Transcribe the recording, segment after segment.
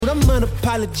I'm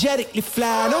unapologetically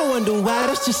fly. I don't wonder why,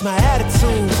 that's just my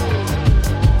attitude.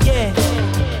 Yeah.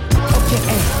 Okay,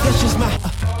 hey, that's just my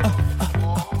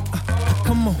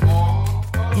come on.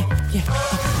 Yeah.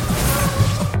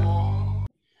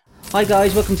 Hi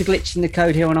guys, welcome to Glitching the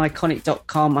Code here on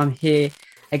iconic.com. I'm here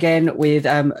again with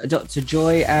Dr.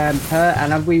 Joy her,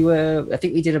 and I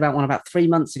think we did about 3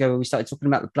 months ago when we started talking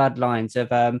about the bloodlines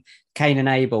of Cain and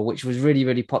Abel, which was really,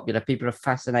 really popular. People are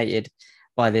fascinated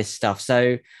by this stuff.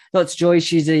 So Dr. Joy,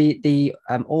 she's the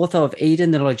author of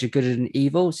Eden, The Knowledge of Good and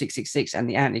Evil, 666, and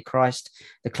the Antichrist,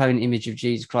 the clone image of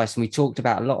Jesus Christ. And we talked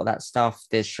about a lot of that stuff.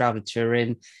 There's Shroud of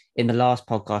Turin in the last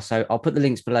podcast. So I'll put the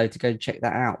links below to go check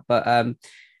that out. But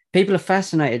people are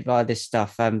fascinated by this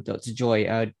stuff, Dr.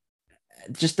 Joy.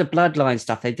 Just the bloodline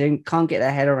stuff. They can't get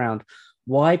their head around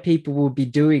why people will be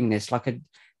doing this.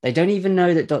 They don't even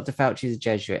know that Dr. Fauci is a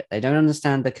Jesuit. They don't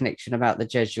understand the connection about the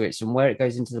Jesuits and where it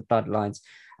goes into the bloodlines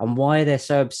and why they're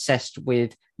so obsessed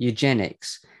with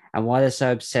eugenics and why they're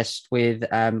so obsessed with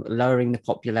lowering the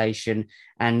population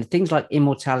and things like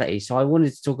immortality. So I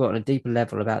wanted to talk on a deeper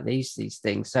level about these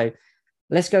things. So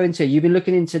let's go into it. You've been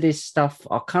looking into this stuff,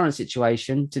 our current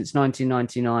situation since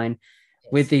 1999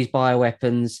 with these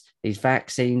bioweapons, these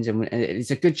vaccines, and it's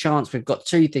a good chance we've got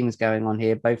two things going on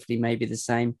here. Both of them may be the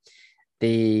same.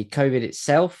 The COVID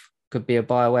itself could be a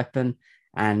bioweapon,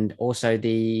 and also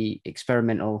the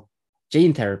experimental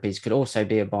gene therapies could also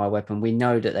be a bioweapon. We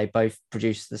know that they both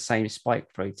produce the same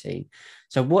spike protein.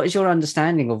 So what is your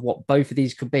understanding of what both of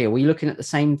these could be? Are we looking at the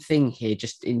same thing here,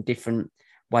 just in different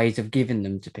ways of giving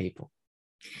them to people?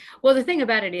 Well, the thing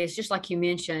about it is, just like you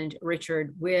mentioned,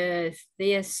 Richard, with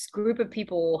this group of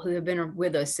people who have been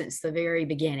with us since the very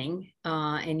beginning,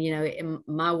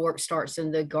 my work starts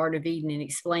in the Garden of Eden and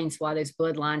explains why those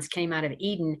bloodlines came out of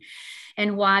Eden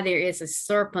and why there is a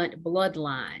serpent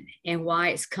bloodline and why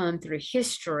it's come through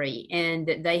history, and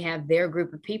that they have their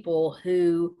group of people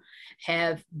who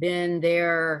have been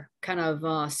their kind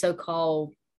of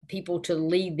so-called people to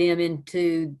lead them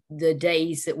into the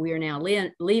days that we are now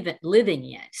living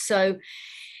in. So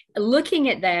looking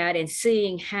at that and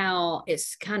seeing how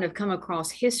it's kind of come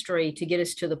across history to get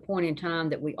us to the point in time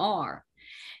that we are,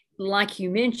 like you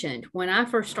mentioned, when I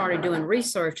first started doing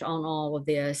research on all of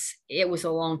this, it was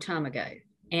a long time ago.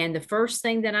 And the first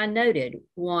thing that I noted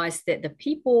was that the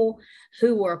people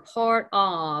who were part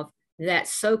of that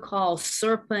so-called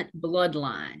serpent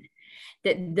bloodline,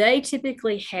 that they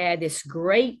typically had this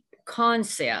great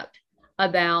concept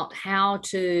about how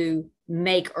to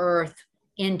make Earth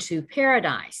into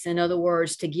paradise. In other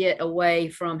words, to get away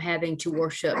from having to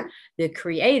worship the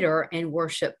Creator and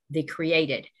worship the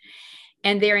created.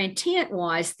 And their intent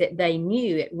was that they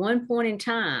knew at one point in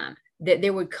time that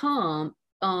there would come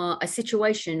a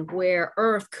situation where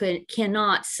Earth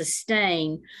cannot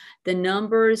sustain the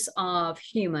numbers of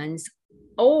humans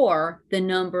or the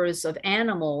numbers of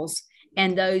animals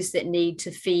and those that need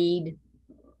to feed,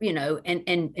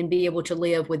 and be able to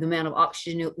live with the amount of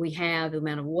oxygen that we have, the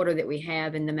amount of water that we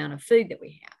have, and the amount of food that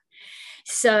we have.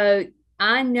 So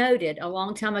I noted a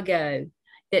long time ago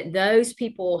that those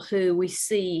people who we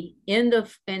see in the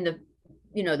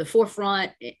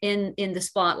forefront, in the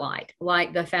spotlight,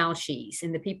 like the Faucis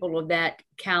and the people of that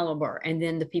caliber, and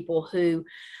then the people who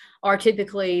are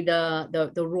typically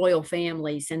the royal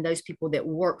families and those people that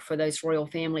work for those royal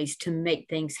families to make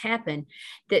things happen,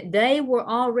 that they were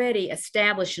already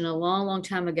established a long, long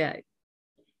time ago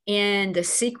in the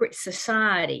secret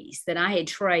societies that I had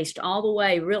traced all the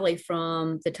way really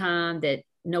from the time that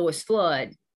Noah's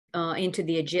flood into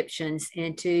the Egyptians,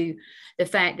 and to the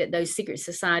fact that those secret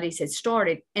societies had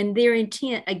started. And their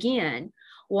intent, again,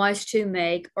 was to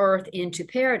make Earth into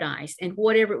paradise, and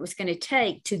whatever it was going to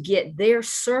take to get their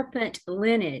serpent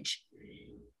lineage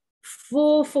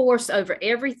full force over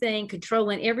everything,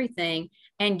 controlling everything,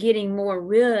 and getting more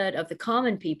rid of the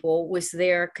common people was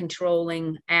their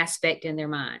controlling aspect in their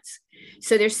minds.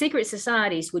 So their secret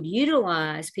societies would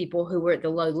utilize people who were at the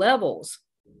low levels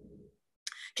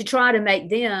to try to make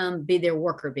them be their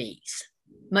worker bees,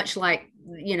 much like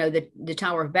the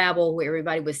Tower of Babel, where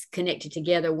everybody was connected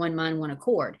together, one mind, one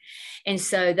accord. And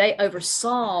so they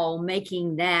oversaw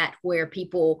making that where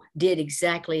people did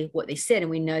exactly what they said. And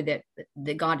we know that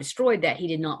God destroyed that. He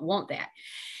did not want that.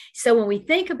 So when we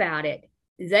think about it,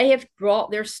 they have brought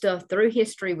their stuff through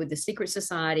history with the secret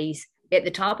societies at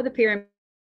the top of the pyramid.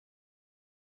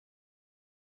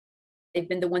 They've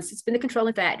been the ones that's been the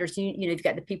controlling factors. You've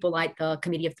got the people like the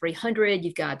Committee of 300,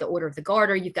 you've got the Order of the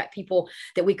Garter, you've got people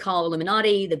that we call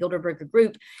Illuminati, the Bilderberger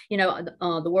Group,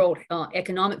 the World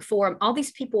Economic Forum, all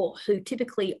these people who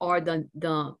typically are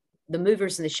the the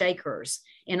movers and the shakers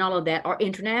and all of that are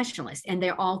internationalists, and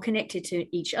they're all connected to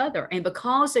each other. And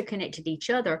because they're connected to each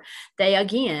other, they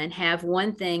again have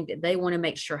one thing that they want to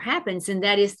make sure happens, and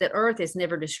that is that Earth is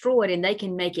never destroyed, and they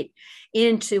can make it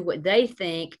into what they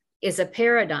think is a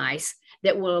paradise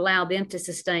that will allow them to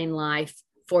sustain life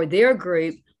for their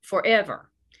group forever.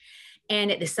 And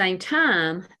at the same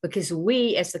time, because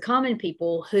we as the common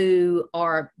people who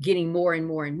are getting more and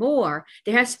more and more,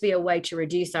 there has to be a way to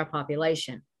reduce our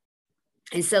population.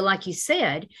 And so, like you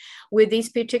said, with these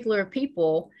particular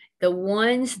people, the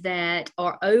ones that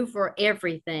are over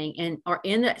everything and are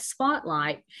in that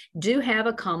spotlight do have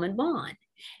a common bond.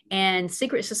 And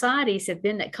secret societies have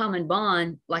been that common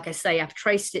bond. Like I say, I've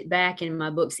traced it back in my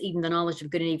books, even The Knowledge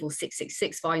of Good and Evil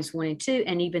 666, volumes 1 and 2,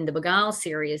 and even the Beguile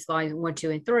series, volumes 1,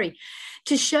 2, and 3,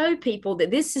 to show people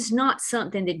that this is not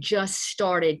something that just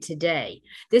started today.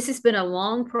 This has been a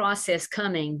long process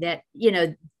coming, that,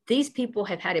 these people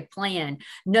have had a plan,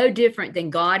 no different than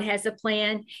God has a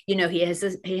plan. He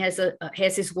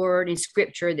has his word in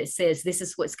scripture that says, this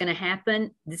is what's going to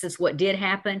happen. This is what did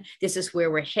happen. This is where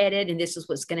we're headed. And this is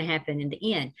what's going to happen in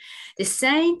the end. The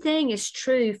same thing is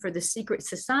true for the secret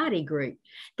society group.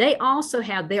 They also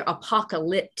have their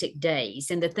apocalyptic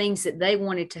days and the things that they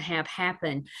wanted to have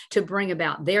happen to bring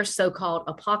about their so-called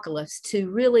apocalypse, to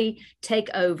really take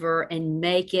over and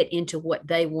make it into what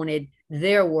they wanted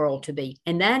their world to be.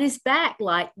 And that is back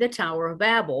like the Tower of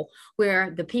Babel,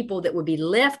 where the people that would be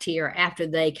left here after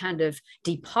they kind of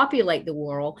depopulate the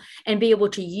world and be able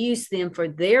to use them for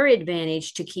their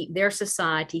advantage to keep their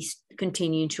societies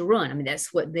continuing to run. I mean,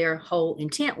 that's what their whole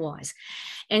intent was.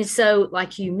 And so,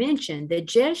 like you mentioned, the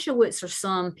Jesuits are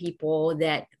some people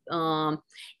that,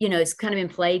 it's kind of been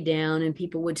played down, and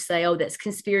people would say, oh, that's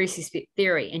conspiracy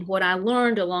theory. And what I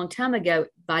learned a long time ago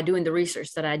by doing the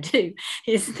research that I do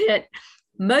is that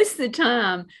most of the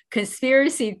time,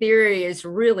 conspiracy theory is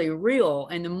really real.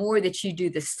 And the more that you do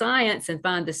the science and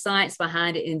find the science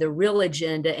behind it and the real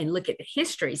agenda and look at the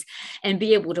histories and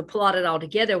be able to plot it all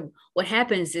together, what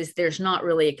happens is there's not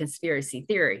really a conspiracy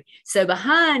theory. So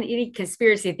behind any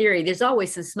conspiracy theory, there's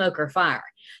always some smoke or fire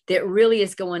that really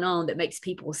is going on that makes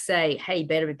people say, hey,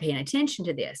 better be paying attention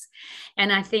to this.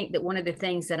 And I think that one of the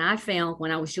things that I found when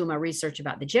I was doing my research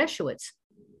about the Jesuits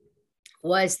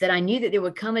was that I knew that there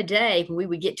would come a day when we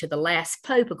would get to the last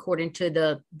pope, according to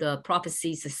the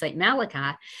prophecies of St.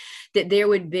 Malachi, that there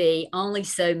would be only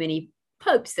so many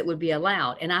popes that would be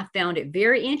allowed. And I found it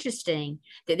very interesting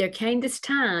that there came this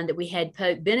time that we had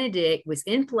Pope Benedict was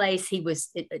in place. He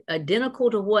was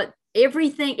identical to what every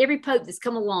pope that's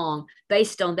come along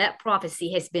based on that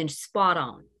prophecy has been spot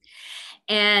on.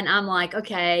 And I'm like,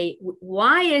 okay,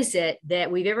 why is it that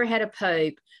we've ever had a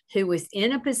pope who was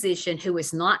in a position, who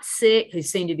was not sick, who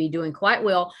seemed to be doing quite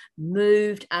well,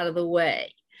 moved out of the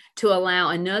way to allow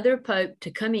another pope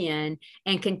to come in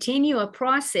and continue a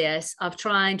process of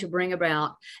trying to bring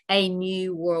about a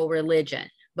new world religion?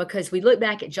 Because we look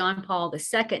back at John Paul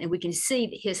II and we can see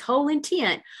that his whole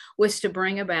intent was to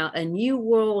bring about a new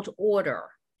world order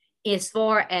as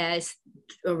far as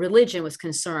religion was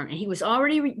concerned. And he was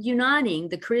already uniting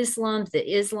the Chrislam, the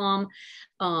Islam,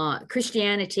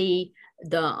 Christianity,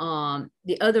 the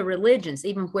other religions,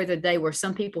 even whether they were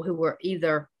some people who were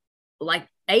either like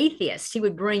atheists. He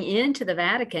would bring into the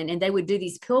Vatican, and they would do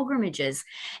these pilgrimages,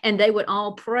 and they would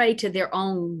all pray to their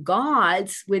own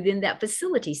gods within that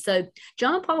facility. So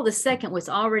John Paul II was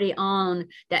already on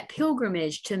that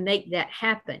pilgrimage to make that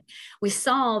happen. We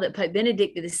saw that Pope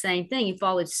Benedict did the same thing. He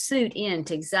followed suit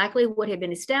into exactly what had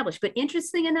been established. But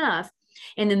interesting enough,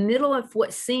 in the middle of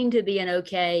what seemed to be an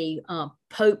okay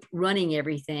Pope running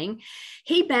everything,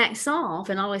 he backs off,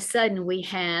 and all of a sudden we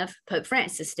have Pope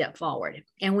Francis step forward.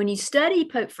 And when you study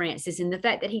Pope Francis and the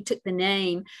fact that he took the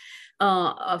name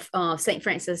of St.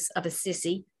 Francis of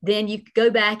Assisi, then you go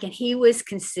back and he was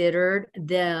considered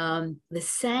the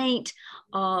saint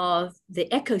of the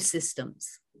ecosystems.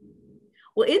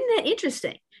 Well, isn't that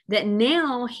interesting that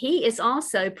now he is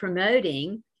also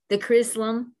promoting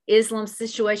the Islam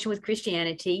situation with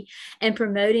Christianity and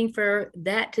promoting for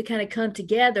that to kind of come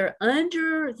together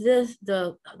under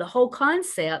the whole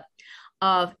concept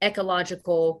of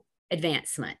ecological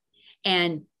advancement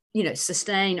and,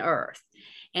 sustain Earth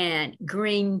and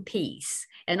green peace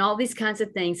and all these kinds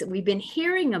of things that we've been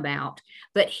hearing about.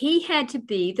 But he had to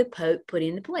be the Pope put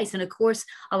into place. And of course,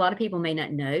 a lot of people may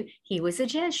not know he was a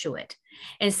Jesuit.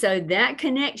 And so that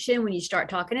connection, when you start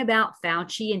talking about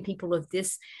Fauci and people of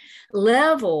this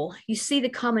level, you see the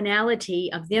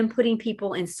commonality of them putting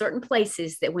people in certain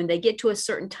places that when they get to a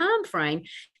certain time frame,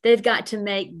 they've got to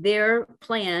make their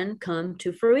plan come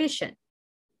to fruition.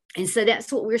 And so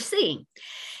that's what we're seeing,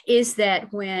 is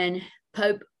that when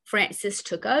Pope Francis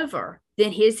took over,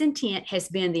 then his intent has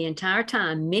been the entire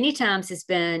time, many times has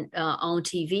been on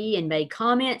TV and made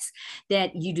comments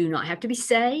that you do not have to be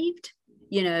saved,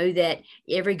 that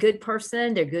every good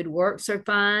person, their good works are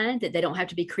fine, that they don't have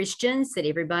to be Christians, that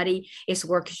everybody is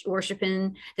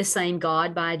worshiping the same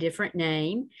God by a different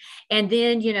name. And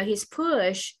then, his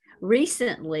push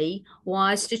recently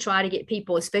was to try to get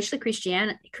people, especially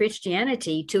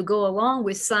Christianity, to go along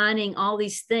with signing all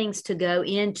these things to go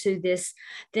into this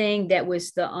thing that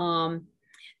was the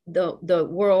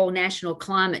World National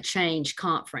Climate Change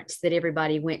Conference that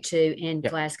everybody went to in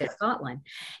Glasgow, Scotland.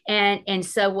 And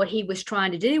so what he was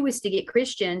trying to do was to get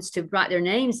Christians to write their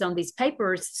names on these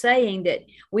papers saying that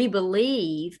we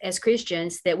believe as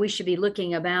Christians that we should be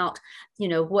looking about,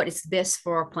 what is best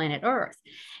for our planet Earth.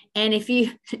 And if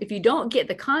you don't get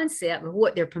the concept of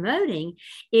what they're promoting,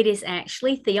 it is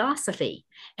actually theosophy.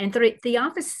 And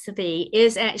theosophy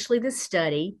is actually the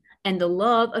study and the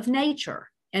love of nature.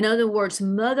 In other words,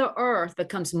 Mother Earth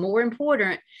becomes more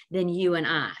important than you and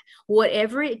I.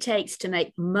 Whatever it takes to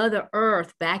make Mother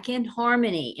Earth back in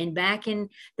harmony and back in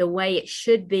the way it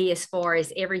should be as far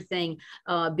as everything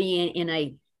being in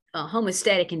a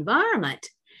homeostatic environment,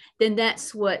 then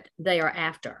that's what they are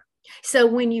after. So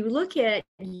when you look at,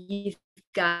 you've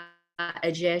got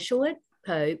a Jesuit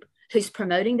Pope who's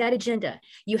promoting that agenda.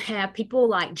 You have people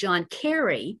like John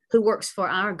Kerry, who works for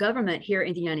our government here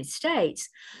in the United States,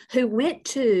 who went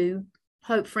to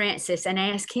Pope Francis and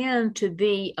asked him to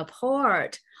be a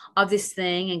part of this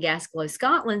thing in Glasgow,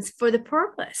 Scotland, for the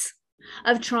purpose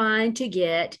of trying to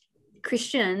get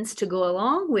Christians to go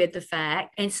along with the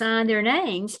fact and sign their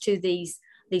names to these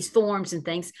forms and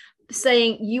things,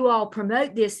 saying you all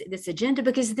promote this agenda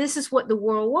because this is what the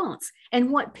world wants.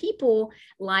 And what people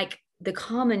like the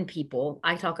common people,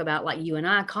 I talk about like you and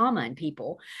I, common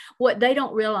people, what they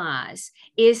don't realize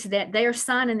is that they are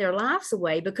signing their lives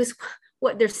away because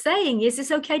what they're saying is it's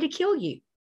okay to kill you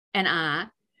and I,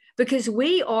 because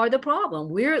we are the problem.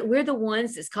 We're the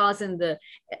ones that's causing the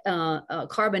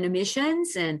carbon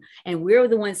emissions, and we're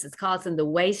the ones that's causing the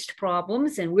waste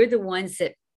problems, and we're the ones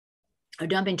that are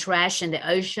dumping trash in the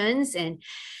oceans,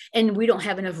 and we don't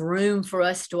have enough room for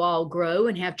us to all grow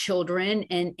and have children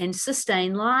and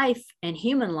sustain life and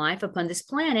human life upon this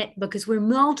planet because we're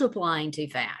multiplying too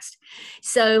fast.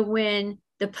 So when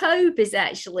the Pope is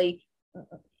actually,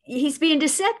 he's being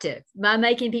deceptive by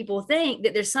making people think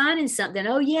that they're signing something.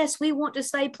 Oh, yes, we want to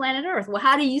save planet Earth. Well,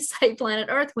 how do you save planet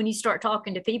Earth when you start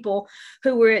talking to people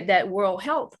who were at that World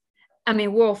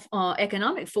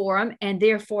Economic Forum, and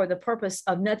therefore the purpose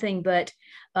of nothing but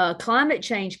climate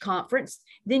change conference?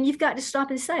 Then you've got to stop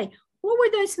and say, what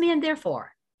were those men there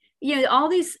for? All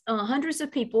these hundreds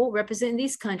of people representing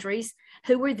these countries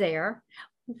who were there,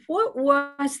 what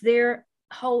was their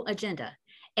whole agenda?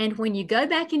 And when you go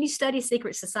back and you study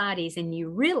secret societies and you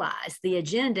realize the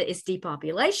agenda is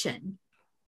depopulation,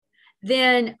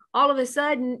 then all of a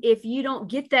sudden, if you don't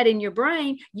get that in your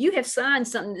brain, you have signed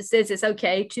something that says it's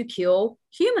okay to kill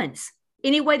humans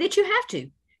any way that you have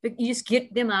to. But you just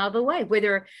get them out of the way.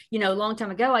 Whether, a long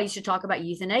time ago, I used to talk about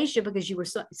euthanasia because you were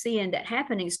seeing that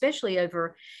happening, especially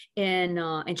over in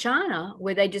China,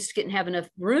 where they just didn't have enough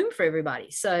room for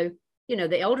everybody. So,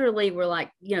 the elderly were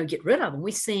like, get rid of them.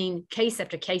 We've seen case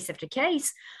after case after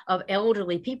case of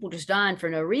elderly people just dying for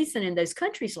no reason in those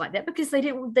countries like that because they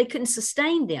couldn't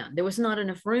sustain them. There was not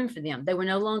enough room for them. They were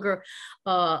no longer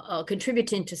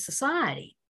contributing to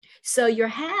society. So your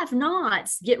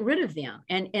have-nots, get rid of them.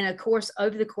 And of course,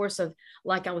 over the course of,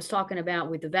 like I was talking about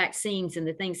with the vaccines and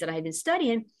the things that I've been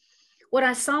studying, what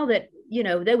I saw that,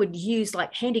 they would use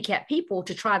like handicapped people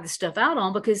to try the stuff out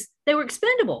on because they were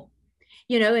expendable.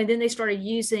 And then they started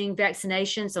using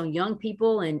vaccinations on young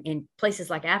people in places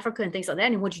like Africa and things like that.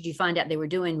 And what did you find out they were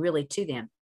doing really to them?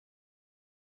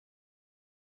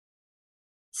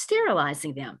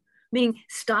 Sterilizing them, meaning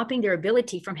stopping their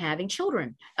ability from having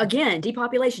children. Again,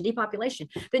 depopulation.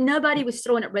 But nobody was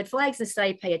throwing up red flags and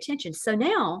say, pay attention. So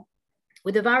now,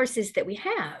 with the viruses that we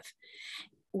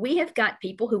have got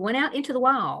people who went out into the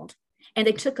wild and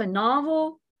they took a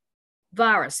novel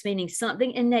virus, meaning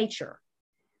something in nature.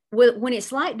 When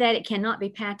it's like that, it cannot be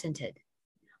patented.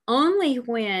 Only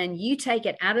when you take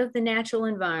it out of the natural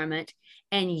environment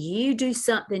and you do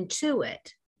something to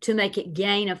it to make it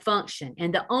gain a function.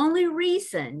 And the only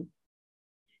reason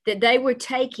that they were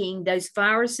taking those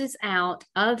viruses out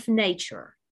of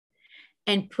nature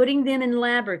and putting them in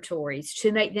laboratories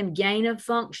to make them gain a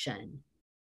function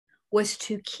was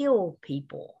to kill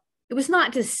people. It was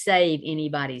not to save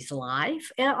anybody's life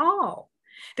at all.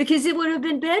 Because it would have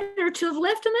been better to have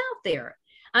left them out there.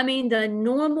 I mean, the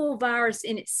normal virus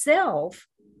in itself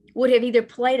would have either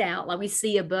played out like we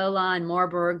see Ebola and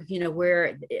Marburg,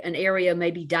 where an area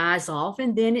maybe dies off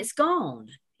and then it's gone.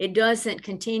 It doesn't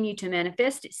continue to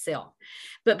manifest itself.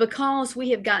 But because we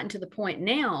have gotten to the point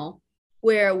now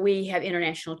where we have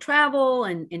international travel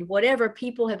and whatever,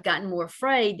 people have gotten more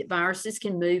afraid that viruses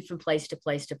can move from place to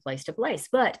place to place to place.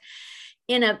 But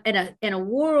in a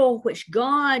world which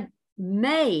God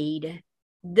made,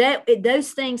 that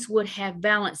those things would have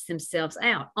balanced themselves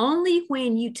out. Only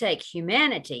when you take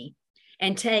humanity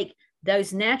and take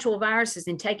those natural viruses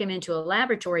and take them into a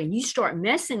laboratory and you start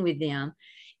messing with them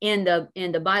in the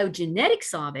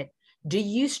biogenetics of it, do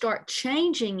you start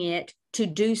changing it to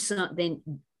do something.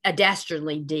 A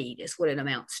dastardly deed is what it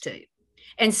amounts to.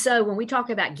 And so when we talk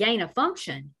about gain of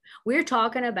function, we're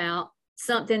talking about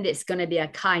something that's going to be a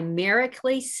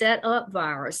chimerically set up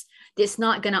virus that's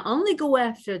not going to only go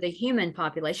after the human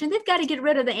population. They've got to get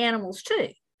rid of the animals too.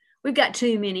 We've got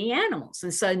too many animals.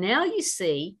 And so now you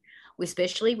see,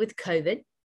 especially with COVID,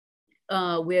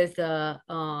 with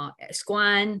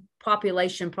swine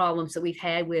population problems that we've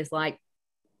had with like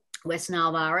West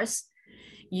Nile virus,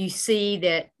 you see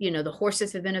that, the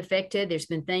horses have been affected. There's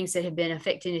been things that have been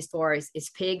affected as far as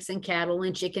pigs and cattle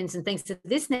and chickens and things of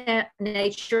this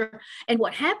nature. And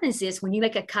what happens is when you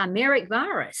make a chimeric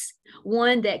virus,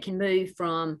 one that can move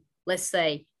from, let's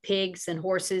say, pigs and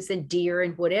horses and deer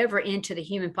and whatever into the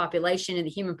human population, and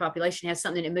the human population has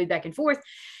something that move back and forth,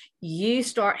 you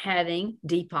start having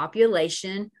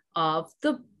depopulation of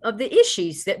the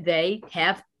issues that they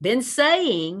have been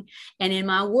saying. And in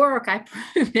my work, I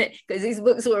prove it, because these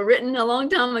books were written a long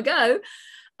time ago,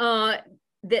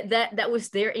 that was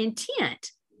their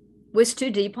intent, was to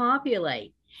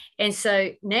depopulate. And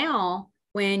so now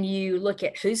when you look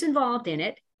at who's involved in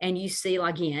it, and you see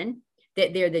again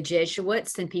that they're the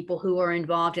Jesuits and people who are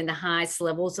involved in the highest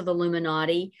levels of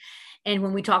Illuminati. And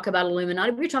when we talk about Illuminati,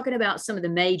 we're talking about some of the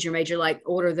major, like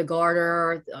Order of the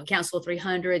Garter, Council of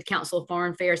 300, Council of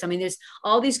Foreign Affairs. I mean, there's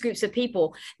all these groups of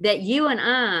people that you and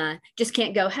I just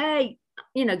can't go, hey,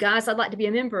 guys, I'd like to be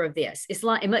a member of this. It's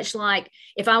much like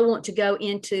if I want to go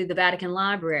into the Vatican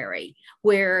Library,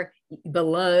 where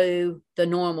below the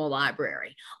normal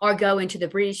library, or go into the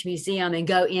British Museum and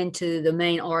go into the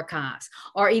main archives,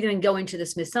 or even go into the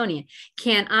Smithsonian.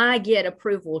 Can I get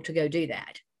approval to go do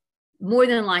that? More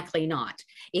than likely not.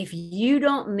 If you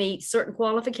don't meet certain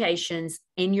qualifications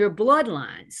in your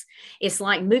bloodlines, it's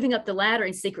like moving up the ladder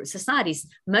in secret societies.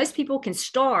 Most people can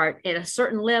start at a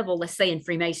certain level, let's say in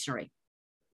Freemasonry,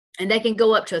 and they can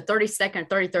go up to a 32nd,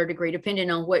 33rd degree, depending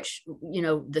on which,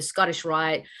 the Scottish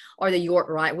Rite or the York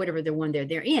Rite, whatever the one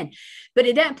they're in. But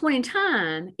at that point in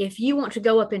time, if you want to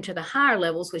go up into the higher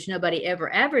levels, which nobody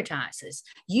ever advertises,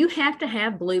 you have to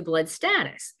have blue blood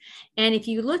status. And if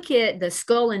you look at the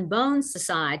Skull and Bones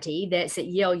Society that's at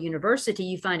Yale University,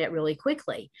 you find out really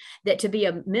quickly that to be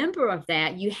a member of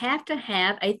that, you have to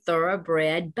have a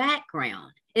thoroughbred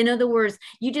background. In other words,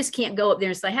 you just can't go up there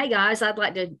and say, hey guys, I'd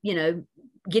like to,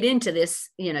 get into this,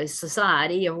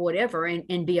 society or whatever,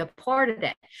 and be a part of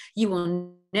that. You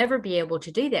will never be able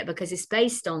to do that because it's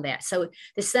based on that. So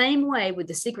the same way with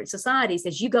the secret societies,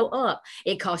 as you go up,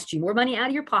 it costs you more money out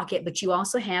of your pocket, but you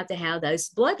also have to have those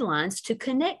bloodlines to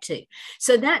connect to.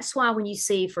 So that's why when you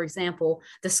see, for example,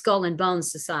 the Skull and Bones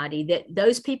Society, that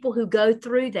those people who go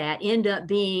through that end up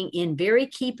being in very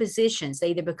key positions. They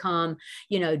either become,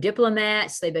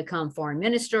 diplomats, they become foreign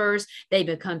ministers, they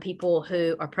become people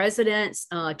who are presidents,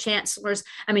 chancellors.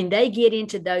 I mean, they get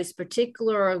into those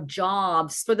particular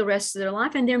jobs for the rest of their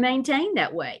life, and they're maintained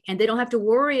that way, and they don't have to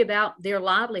worry about their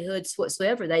livelihoods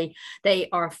whatsoever. They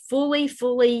are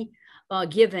fully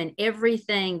given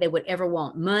everything they would ever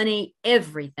want, money,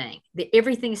 everything.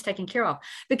 Everything is taken care of,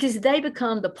 because they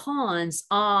become the pawns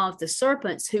of the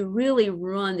serpents who really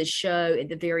run the show at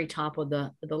the very top of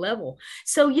the level.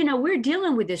 So, we're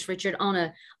dealing with this, Richard, on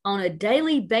a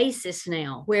daily basis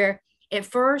now, where at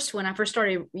first, when I first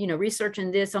started,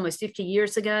 researching this almost 50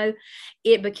 years ago,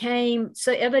 it became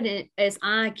so evident as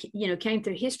I, came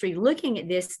through history looking at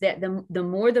this, that the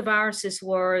more the viruses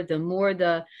were, the more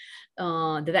the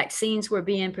vaccines were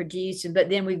being produced, but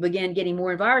then we began getting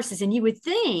more viruses. And you would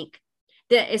think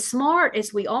that, as smart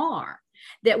as we are,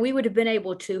 that we would have been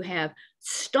able to have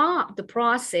stopped the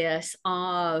process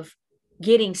of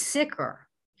getting sicker.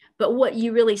 But what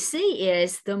you really see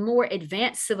is the more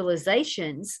advanced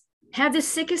civilizations have the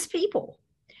sickest people,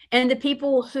 and the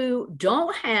people who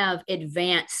don't have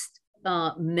advanced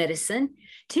medicine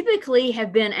typically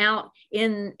have been out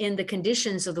in the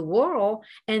conditions of the world,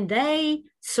 and they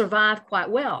survive quite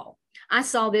well. I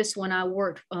saw this when I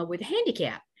worked with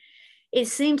handicap. It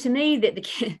seemed to me that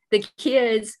the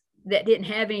kids that didn't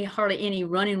have hardly any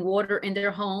running water in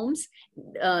their homes,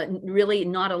 really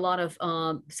not a lot of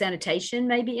sanitation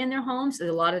maybe in their homes.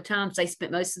 A lot of times they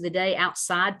spent most of the day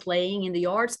outside playing in the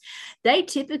yards. They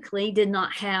typically did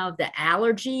not have the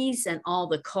allergies and all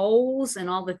the colds and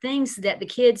all the things that the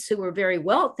kids who were very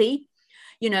wealthy,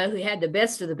 who had the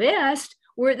best of the best,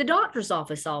 were at the doctor's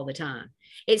office all the time.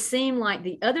 It seemed like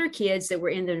the other kids that were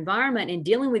in the environment and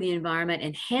dealing with the environment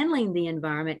and handling the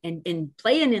environment and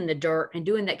playing in the dirt and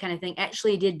doing that kind of thing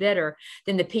actually did better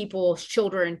than the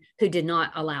children who did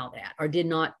not allow that or did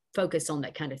not focus on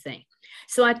that kind of thing.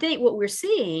 So I think what we're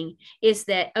seeing is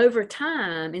that over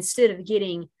time, instead of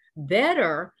getting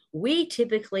better, we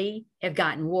typically have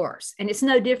gotten worse. And it's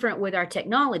no different with our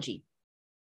technology.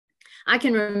 I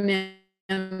can remember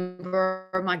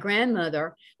my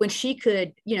grandmother when she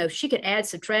could add,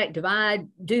 subtract, divide,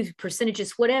 do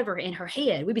percentages, whatever in her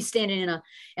head. We'd be standing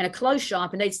in a clothes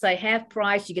shop and they'd say half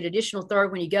price, you get additional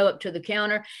third when you go up to the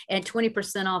counter and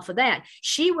 20% off of that.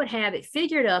 She would have it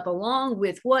figured up along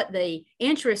with what the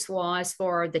interest was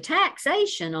for the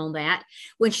taxation on that.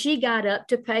 When she got up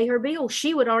to pay her bill,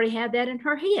 she would already have that in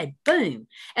her head. Boom.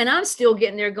 And I'm still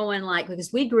getting there going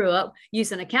because we grew up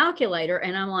using a calculator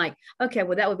and I'm like, okay,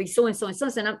 well, that would be so and so and so.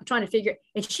 And I'm trying to figure,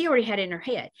 and she already had it in her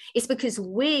head. It's because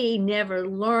we never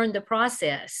learned the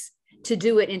process to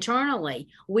do it internally.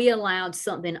 We allowed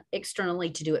something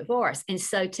externally to do it for us. And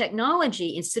so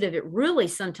technology, instead of it really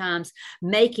sometimes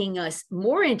making us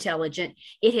more intelligent,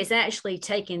 it has actually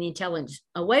taken the intelligence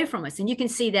away from us. And you can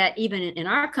see that even in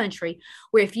our country,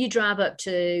 where if you drive up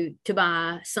to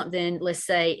buy something, let's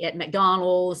say at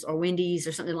McDonald's or Wendy's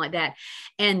or something like that,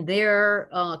 and their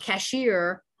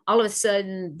cashier, all of a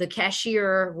sudden the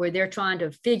cashier, where they're trying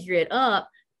to figure it up,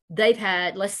 they've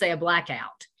had, let's say, a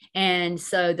blackout. And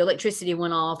so the electricity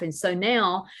went off. And so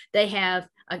now they have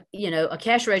a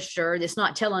cash register that's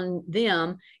not telling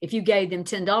them, if you gave them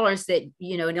 $10 that,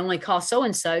 it only costs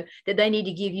so-and-so, that they need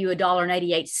to give you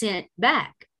 $1.88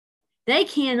 back. They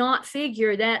cannot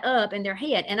figure that up in their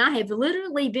head. And I have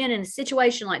literally been in a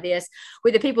situation like this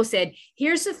where the people said,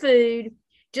 here's the food,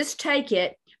 just take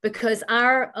it because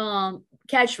our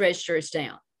cash register is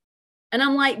down. And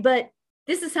I'm like, but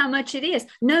this is how much it is.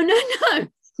 No.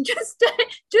 Just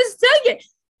take it.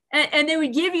 And they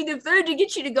would give you the food to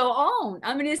get you to go on.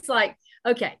 I mean, it's like,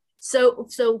 okay. So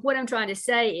what I'm trying to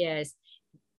say is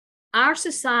our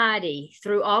society,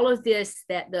 through all of this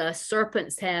that the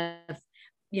serpents have,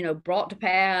 brought to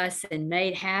pass and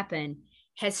made happen,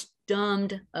 has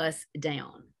dumbed us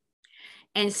down.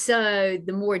 And so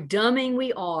the more dumbing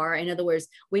we are, in other words,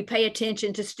 we pay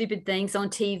attention to stupid things on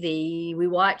TV, we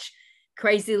watch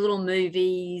crazy little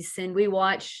movies, and we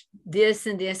watch this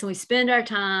and this, and we spend our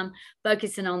time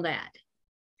focusing on that.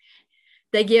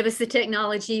 They give us the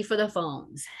technology for the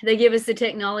phones. They give us the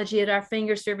technology at our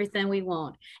fingers for everything we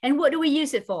want. And what do we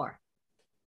use it for?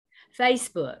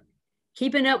 Facebook,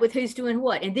 keeping up with who's doing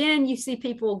what. And then you see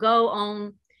people go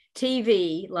on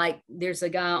TV, like there's a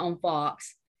guy on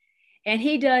Fox, and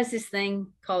he does this thing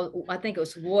called, I think it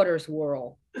was Water's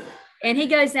World. And he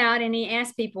goes out and he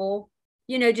asks people,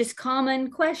 just common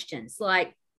questions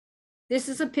like, this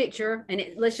is a picture, and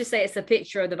let's just say it's a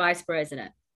picture of the vice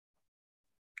president.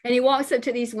 And he walks up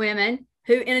to these women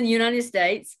who in the United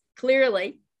States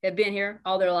clearly have been here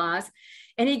all their lives.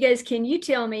 And he goes, can you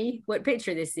tell me what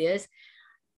picture this is?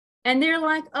 And they're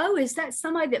like, oh, is that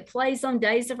somebody that plays on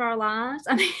Days of Our Lives?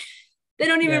 I mean, they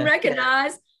don't even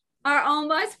recognize our own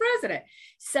vice president.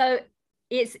 So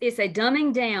it's a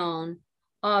dumbing down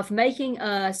of making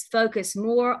us focus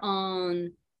more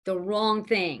on the wrong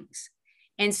things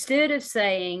instead of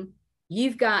saying,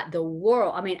 you've got the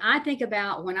world. I mean, I think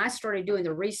about when I started doing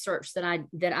the research that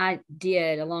I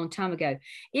did a long time ago,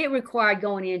 it required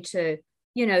going into,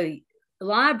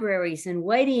 libraries and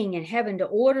waiting and having to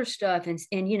order stuff. And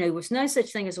there was no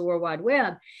such thing as a World Wide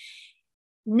Web.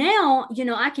 Now,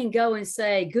 I can go and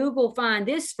say, Google, find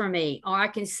this for me, or I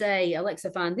can say,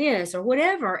 Alexa, find this, or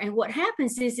whatever. And what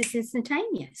happens is it's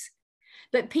instantaneous,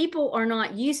 but people are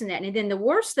not using that. And then the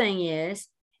worst thing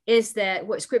is that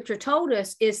what scripture told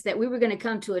us is that we were going to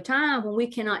come to a time when we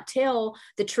cannot tell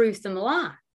the truth from the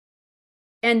lie.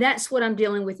 And that's what I'm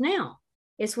dealing with now.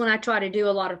 It's when I try to do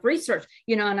a lot of research,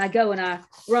 and I go and I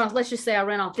run off, let's just say I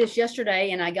ran off this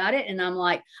yesterday and I got it. And I'm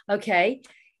like, okay,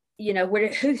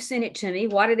 who sent it to me?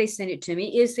 Why did they send it to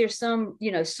me? Is there some,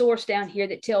 source down here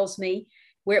that tells me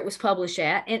where it was published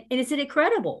at? And is it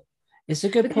credible? It's a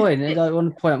good point. And I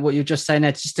want to point out what you're just saying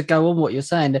there, just to go on what you're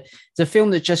saying. There's a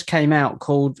film that just came out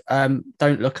called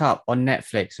Don't Look Up on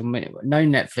Netflix. And no,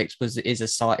 Netflix is a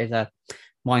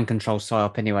mind control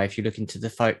psyop anyway. If you look into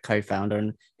the co-founder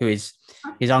and who is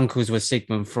his uncles were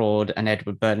Sigmund Freud and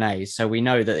Edward Bernays, so we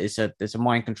know that there's a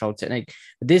mind control technique.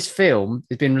 But this film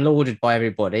has been lauded by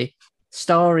everybody,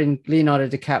 starring Leonardo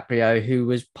DiCaprio, who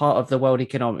was part of the World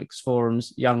Economic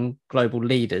Forum's Young Global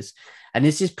Leaders. And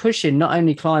this is pushing not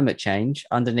only climate change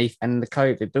underneath and the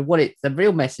COVID, but the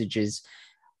real message is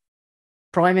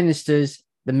prime ministers,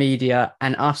 the media,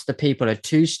 and us, the people, are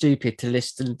too stupid to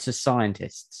listen to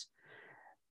scientists.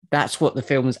 That's what the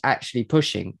film is actually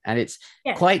pushing. And it's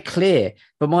quite clear.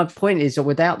 But my point is that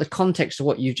without the context of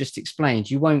what you've just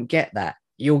explained, you won't get that.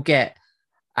 You'll get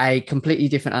a completely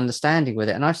different understanding with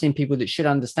it. And I've seen people that should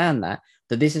understand that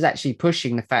this is actually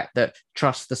pushing the fact that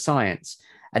trust the science.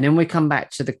 And then we come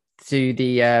back to the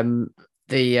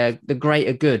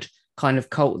greater good kind of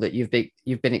cult that you've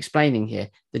been explaining here,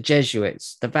 the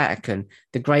Jesuits, the Vatican,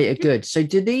 the greater good. So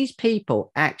do these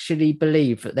people actually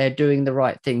believe that they're doing the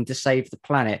right thing to save the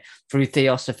planet through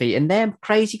theosophy? In their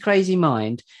crazy, crazy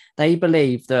mind, they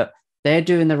believe that they're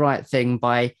doing the right thing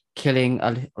by killing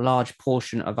a large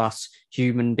portion of us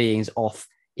human beings off,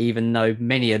 even though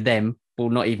many of them will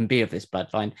not even be of this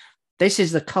bloodline. This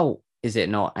is the cult, is it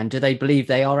not? And do they believe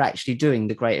they are actually doing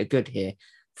the greater good here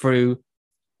to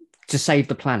save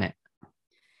the planet?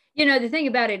 You know, the thing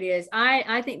about it is,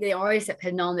 I think they always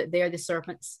have known that they're the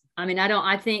serpents. I mean,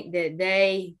 I think that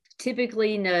they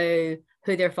typically know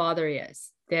who their father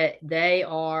is, that they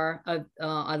are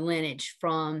a lineage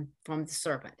from the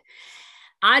serpent.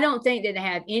 I don't think that they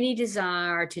have any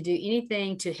desire to do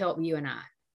anything to help you and I.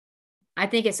 I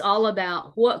think it's all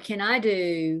about, what can I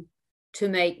do to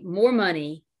make more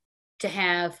money, to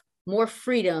have more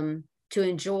freedom, to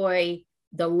enjoy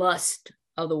the lust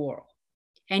of the world.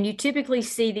 And you typically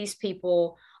see these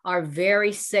people are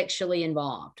very sexually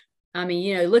involved. I mean,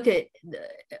 you know, look at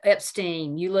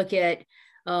Epstein, you look at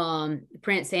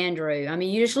Prince Andrew. I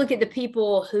mean, you just look at the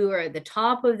people who are at the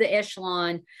top of the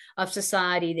echelon of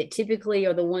society that typically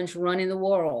are the ones running the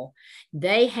world.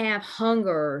 They have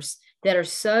hungers that are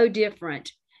so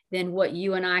different than what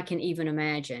you and I can even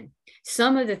imagine.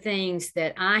 Some of the things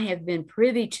that I have been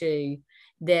privy to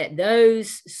that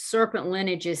those serpent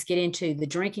lineages get into, the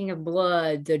drinking of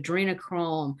blood, the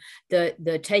adrenochrome,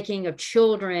 the taking of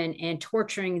children and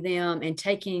torturing them and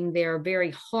taking their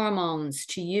very hormones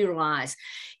to utilize.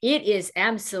 It is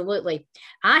absolutely,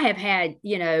 I have had,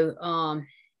 you know,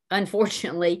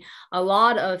 unfortunately, a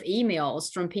lot of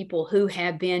emails from people who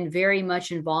have been very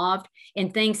much involved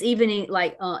in things, even in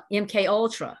like MK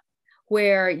Ultra,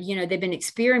 where, you know, they've been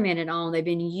experimented on, they've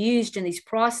been used in these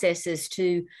processes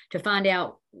to find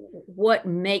out what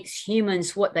makes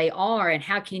humans what they are and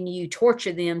how can you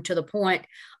torture them to the point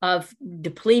of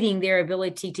depleting their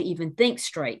ability to even think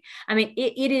straight. I mean,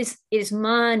 it is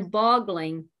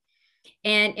mind-boggling.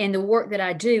 And the work that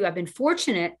I do, I've been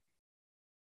fortunate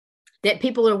that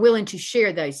people are willing to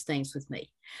share those things with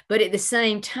me. But at the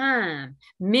same time,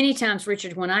 many times,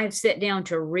 Richard, when I've sat down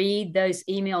to read those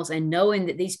emails and knowing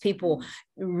that these people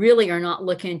really are not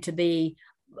looking to be,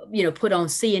 you know, put on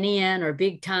CNN or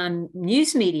big time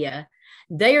news media,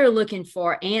 they are looking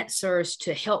for answers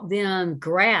to help them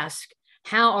grasp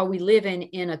how are we living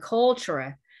in a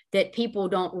culture that people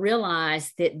don't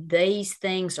realize that these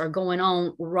things are going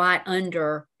on right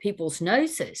under people's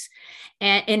noses.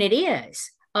 And it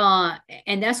is.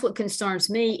 And that's what concerns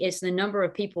me, is the number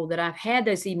of people that I've had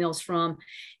those emails from,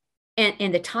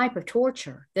 and the type of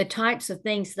torture, the types of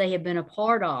things they have been a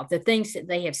part of, the things that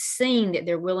they have seen that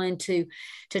they're willing to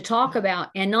talk about,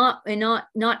 and not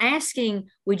asking,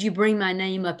 would you bring my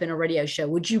name up in a radio show?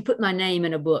 Would you put my name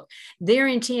in a book? Their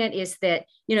intent is that,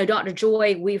 you know, Dr.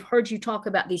 Joy, we've heard you talk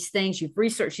about these things. You've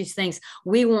researched these things.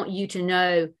 We want you to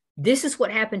know, this is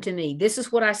what happened to me. This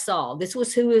is what I saw. This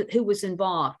was who was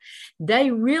involved. They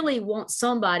really want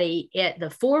somebody at the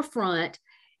forefront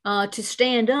to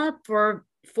stand up for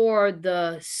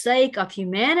the sake of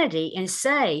humanity and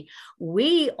say,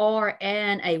 we are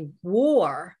in a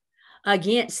war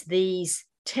against these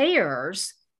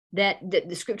terrors that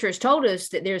the scripture has told us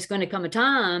that there's going to come a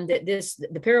time that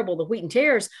the parable of the wheat and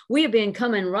tares, we have been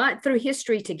coming right through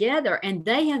history together, and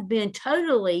they have been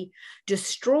totally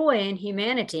destroying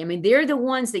humanity. I mean, they're the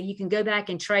ones that you can go back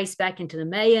and trace back into the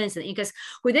Mayans and the Incas,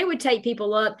 where they would take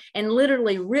people up and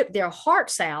literally rip their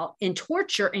hearts out and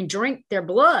torture and drink their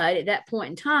blood at that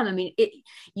point in time. I mean,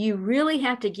 you really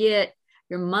have to get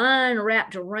your mind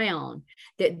wrapped around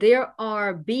that there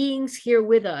are beings here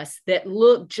with us that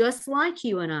look just like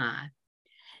you and I,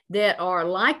 that are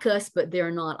like us, but they're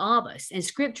not of us. And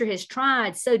scripture has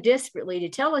tried so desperately to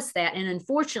tell us that. And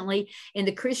unfortunately, in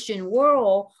the Christian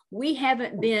world, we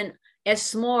haven't been as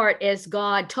smart as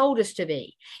God told us to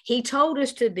be. He told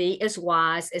us to be as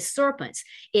wise as serpents.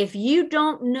 If you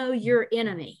don't know your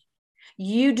enemy,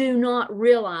 you do not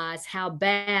realize how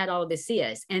bad all of this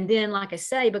is. And then, like I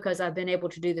say, because I've been able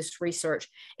to do this research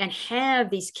and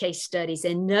have these case studies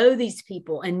and know these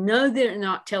people and know they're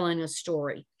not telling a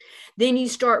story, then you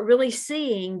start really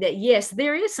seeing that, yes,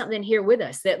 there is something here with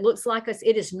us that looks like us.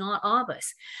 It is not of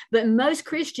us. But most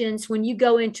Christians, when you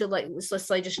go into, like, let's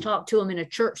say, just talk to them in a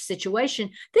church situation,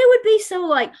 they would be so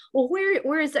like, well,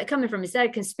 where is that coming from? Is that a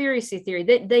conspiracy theory?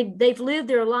 They've lived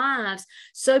their lives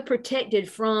so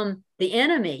protected from the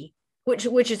enemy,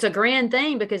 which is a grand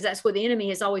thing, because that's what the enemy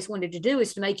has always wanted to do,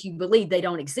 is to make you believe they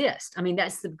don't exist. I mean,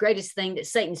 that's the greatest thing that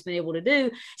Satan's been able to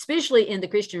do, especially in the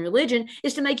Christian religion,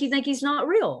 is to make you think he's not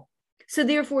real. So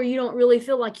therefore, you don't really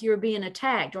feel like you're being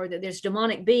attacked, or that there's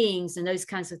demonic beings and those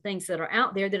kinds of things that are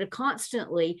out there that are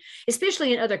constantly,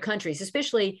 especially in other countries,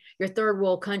 especially your third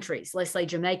world countries, let's say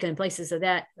Jamaica and places of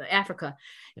that, Africa,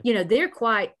 they're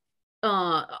quite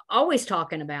always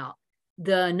talking about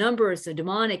the numbers of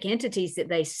demonic entities that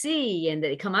they see and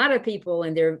that come out of people,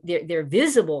 and they're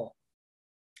visible.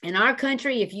 In our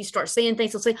country, if you start saying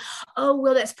things, they'll say, oh,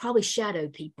 well, that's probably shadow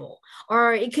people.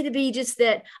 Or it could be just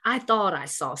that I thought I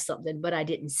saw something, but I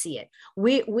didn't see it.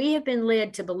 We have been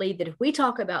led to believe that if we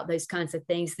talk about those kinds of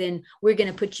things, then we're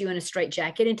going to put you in a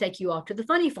straitjacket and take you off to the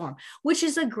funny farm, which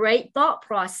is a great thought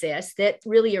process that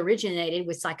really originated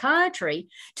with psychiatry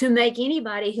to make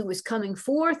anybody who was coming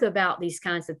forth about these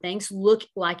kinds of things look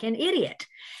like an idiot.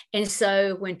 And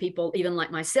so when people, even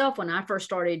like myself, when I first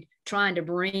started trying to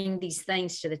bring these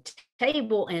things to the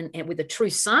table and with the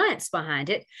true science behind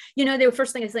it, they were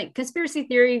first thing I think, conspiracy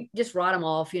theory, just write them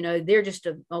off. They're just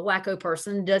a wacko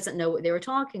person, doesn't know what they were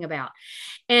talking about.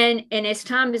 And as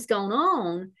time has gone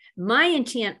on, my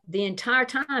intent the entire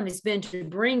time has been to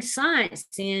bring science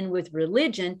in with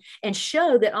religion and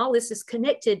show that all this is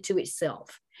connected to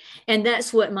itself. And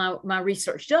that's what my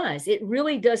research does. It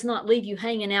really does not leave you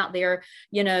hanging out there,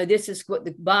 this is what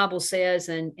the Bible says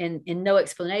and no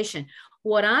explanation.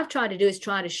 What I've tried to do is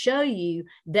try to show you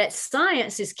that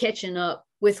science is catching up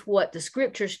with what the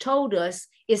scriptures told us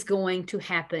is going to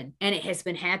happen. And it has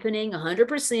been happening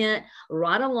 100%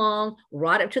 right along,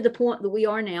 right up to the point that we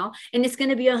are now. And it's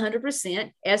going to be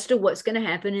 100% as to what's going to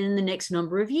happen in the next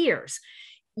number of years.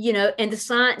 And the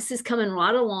science is coming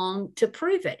right along to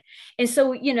prove it. And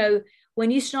so,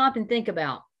 when you stop and think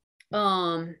about,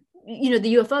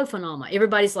 the UFO phenomena,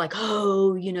 everybody's like,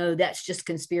 oh, that's just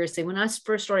conspiracy. When I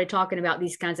first started talking about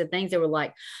these kinds of things, they were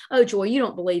like, oh, Joy, you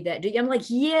don't believe that, do you? I'm like,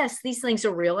 yes, these things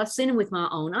are real. I've seen them with my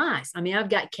own eyes. I mean, I've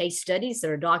got case studies that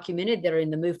are documented that are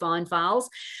in the MUFON files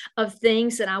of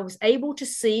things that I was able to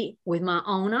see with my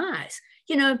own eyes.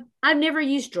 I've never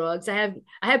used drugs. I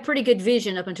have pretty good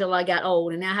vision up until I got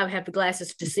old, and now I have the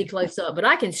glasses to see close up, but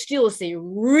I can still see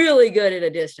really good at a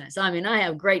distance. I mean, I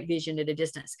have great vision at a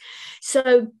distance.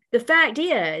 So the fact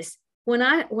is, when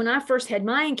I first had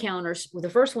my encounters, well, the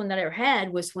first one that I ever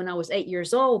had was when I was 8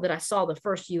 years old, that I saw the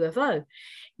first UFO.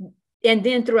 And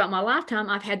then throughout my lifetime,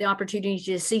 I've had the opportunity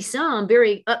to see some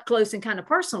very up close and kind of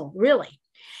personal, really.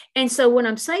 And so what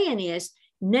I'm saying is,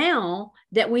 now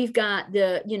that we've got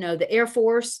the Air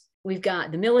Force, we've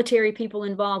got the military people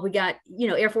involved, we got,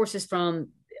 Air Forces from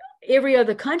every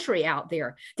other country out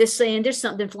there that's saying there's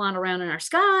something flying around in our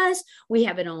skies. We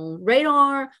have it on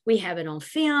radar. We have it on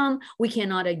film. We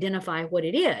cannot identify what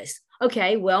it is.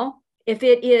 Okay, well, if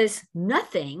it is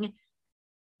nothing,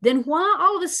 then why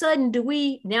all of a sudden do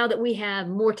we, now that we have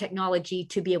more technology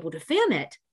to be able to film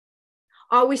it,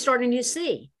 are we starting to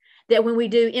see that when we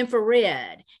do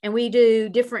infrared and we do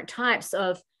different types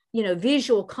of,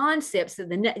 visual concepts that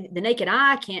the naked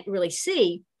eye can't really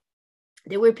see,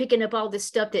 that we're picking up all this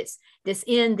stuff that's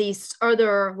in these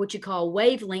other, what you call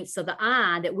wavelengths of the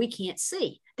eye that we can't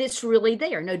see, that's really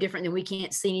there. No different than we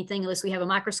can't see anything unless we have a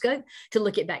microscope to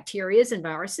look at bacteria and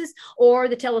viruses, or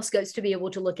the telescopes to be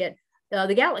able to look at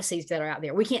the galaxies that are out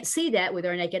there. We can't see that with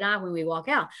our naked eye when we walk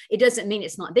out. It doesn't mean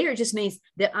it's not there. It just means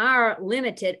that our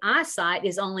limited eyesight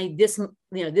is only this,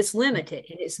 this limited,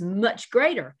 and it's much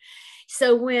greater.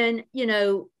 So when,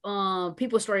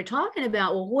 people started talking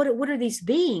about, well, what are these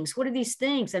beings? What are these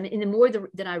things? I mean, and the more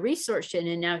that I researched it,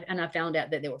 and I found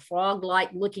out that there were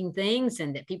frog-like looking things,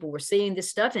 and that people were seeing this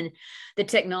stuff, and the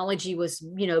technology was,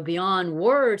 beyond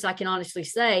words. I can honestly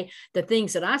say the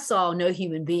things that I saw, no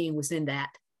human being was in that.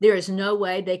 There is no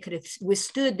way they could have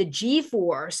withstood the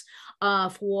G-force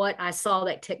of what I saw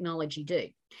that technology do,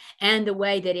 and the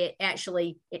way that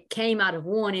it came out of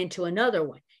one into another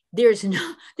one.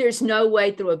 there's no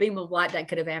way through a beam of light that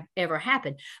could have ever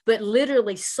happened, but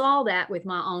literally saw that with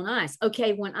my own eyes.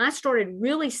 Okay, when I started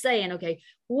really saying, okay,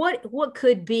 what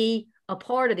could be a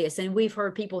part of this? And we've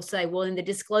heard people say, well, in the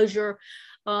disclosure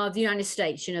of the United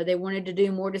States, they wanted to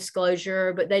do more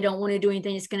disclosure, but they don't want to do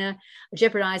anything that's going to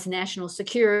jeopardize national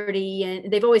security.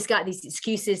 And they've always got these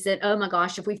excuses that, oh my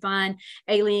gosh, if we find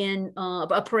alien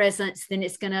a presence, then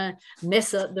it's going to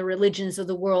mess up the religions of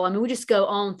the world. I mean, we just go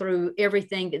on through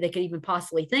everything that they could even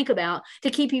possibly think about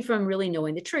to keep you from really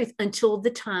knowing the truth until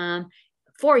the time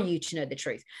for you to know the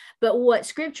truth. But what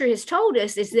scripture has told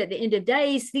us is that at the end of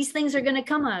days, these things are going to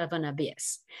come out of an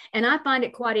abyss. And I find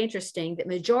it quite interesting that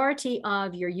majority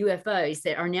of your UFOs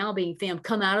that are now being filmed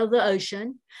come out of the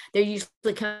ocean. They're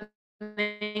usually coming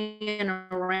in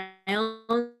around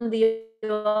the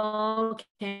volcano.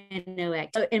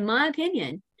 So in my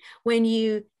opinion, when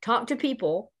you talk to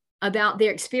people about their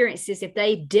experiences, if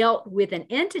they dealt with an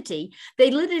entity,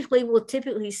 they literally will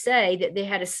typically say that they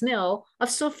had a smell of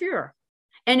sulfur.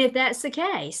 And if that's the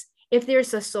case, if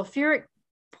there's a sulfuric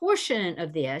portion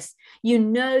of this, you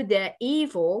know that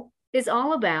evil is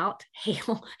all about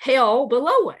hell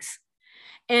below us.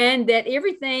 And that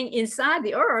everything inside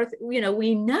the earth,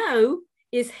 we know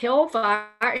is hellfire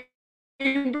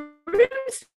and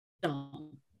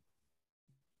brimstone.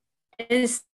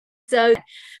 And so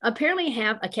apparently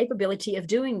have a capability of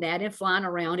doing that and flying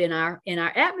around in our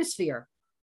atmosphere.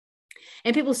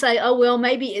 And people say, oh, well,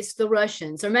 maybe it's the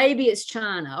Russians, or maybe it's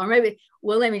China, or maybe,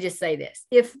 well, let me just say this.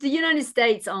 If the United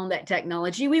States owned that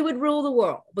technology, we would rule the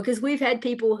world, because we've had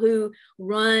people who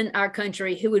run our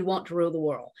country who would want to rule the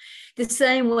world. The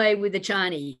same way with the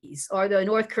Chinese or the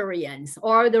North Koreans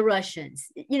or the Russians.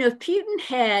 If Putin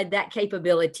had that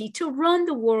capability to run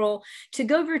the world, to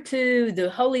go over to the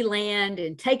Holy Land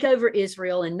and take over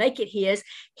Israel and make it his,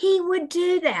 he would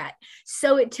do that.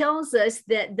 So it tells us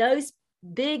that those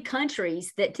big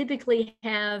countries that typically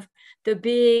have the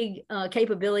big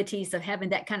capabilities of having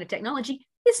that kind of technology,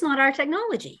 it's not our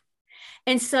technology.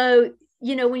 And so,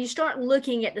 when you start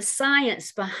looking at the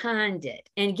science behind it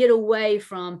and get away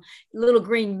from little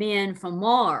green men from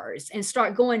Mars and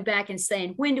start going back and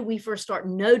saying, when did we first start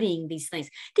noting these things?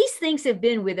 These things have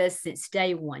been with us since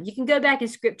day one. You can go back in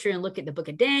scripture and look at the book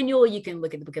of Daniel. You can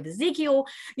look at the book of Ezekiel.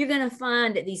 You're going to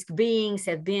find that these beings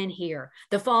have been here.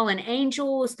 The fallen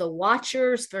angels, the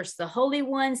watchers versus the holy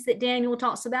ones that Daniel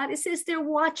talks about, it says they're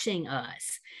watching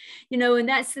us. And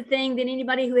that's the thing, that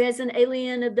anybody who has an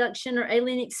alien abduction or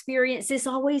alien experience, it's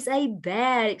always a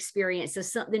bad experience of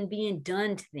something being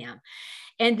done to them.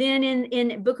 And then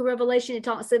in book of Revelation, it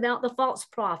talks about the false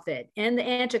prophet and the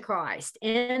Antichrist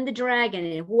and the dragon,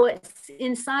 and what's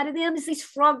inside of them is these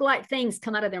frog-like things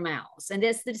come out of their mouths. And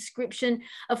that's the description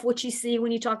of what you see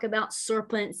when you talk about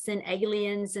serpents and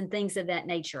aliens and things of that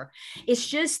nature. It's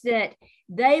just that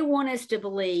they want us to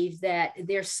believe that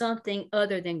there's something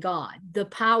other than God, the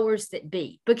powers that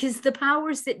be, because the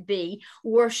powers that be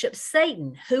worship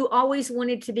Satan, who always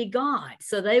wanted to be God.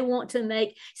 So they want to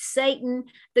make Satan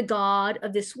the God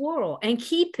of this world and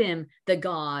keep him the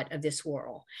God of this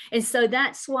world. And so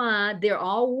that's why they're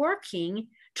all working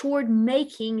toward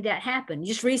making that happen.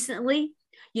 Just recently,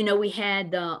 we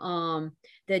had the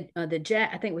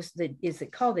Jack, I think it was is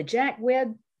it called the Jack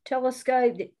Webb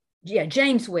telescope?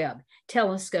 James Webb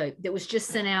telescope that was just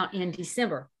sent out in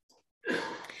December.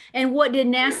 And what did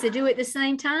NASA do at the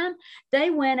same time?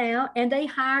 They went out and they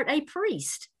hired a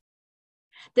priest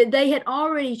that they had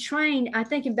already trained, I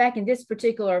think back in this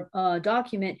particular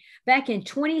document, back in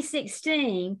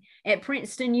 2016 at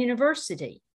Princeton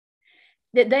University,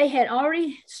 that they had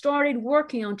already started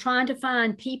working on trying to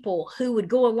find people who would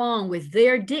go along with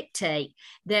their dictate,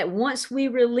 that once we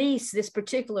release this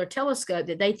particular telescope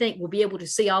that they think will be able to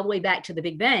see all the way back to the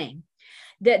Big Bang,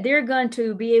 that they're going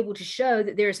to be able to show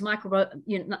that there's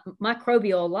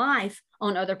microbial life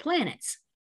on other planets.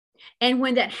 And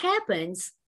when that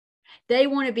happens, they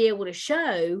want to be able to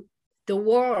show the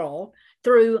world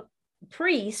through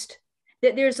priests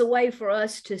that there's a way for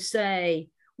us to say,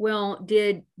 well,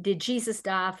 did Jesus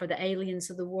die for the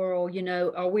aliens of the world?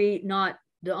 Are we not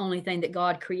the only thing that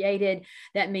God created?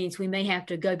 That means we may have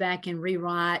to go back and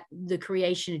rewrite the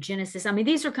creation of Genesis. I mean,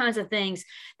 these are kinds of things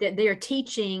that they're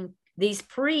teaching these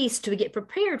priests to get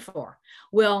prepared for.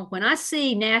 Well, when I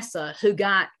see NASA, who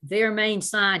got their main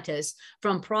scientists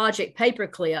from Project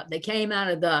Paperclip that came out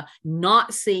of the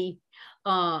Nazi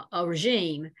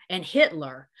regime and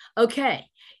Hitler, okay,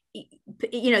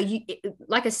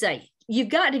 like I say, you've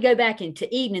got to go back into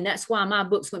Eden. And that's why my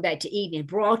books went back to Eden and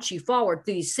brought you forward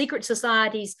through these secret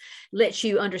societies, lets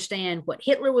you understand what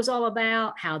Hitler was all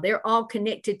about, how they're all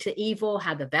connected to evil,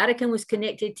 how the Vatican was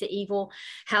connected to evil,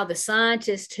 how the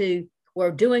scientists who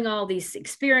were doing all these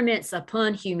experiments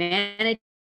upon humanity,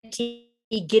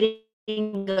 getting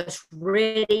us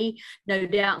ready, no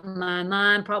doubt in my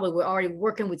mind, probably we're already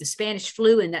working with the Spanish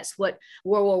flu, and that's what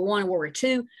World War I and World War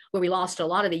II, where we lost a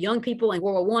lot of the young people in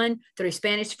World War I through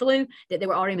Spanish flu, that they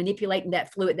were already manipulating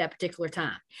that flu at that particular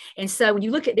time. And so when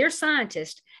you look at their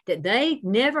scientists, that they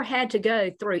never had to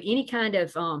go through any kind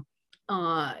of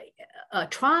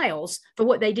trials for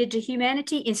what they did to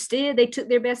humanity. Instead, they took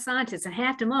their best scientists and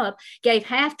halved them up, gave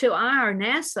half to our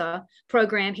NASA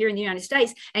program here in the United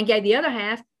States, and gave the other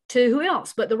half to who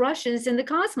else but the Russians in the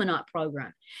cosmonaut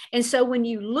program. And so when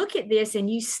you look at this and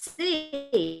you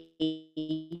see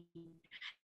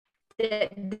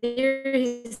that there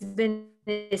has been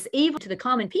this evil to the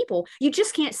common people, you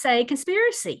just can't say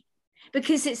conspiracy,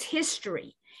 because it's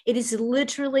history. It is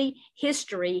literally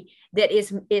history that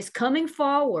is coming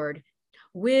forward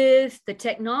with the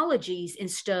technologies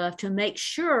and stuff to make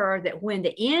sure that when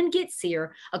the end gets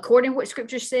here, according to what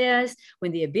scripture says,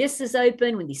 when the abyss is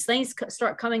open, when these things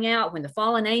start coming out, when the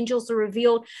fallen angels are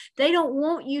revealed, they don't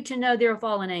want you to know they're a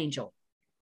fallen angel.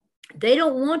 They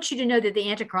don't want you to know that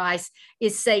the Antichrist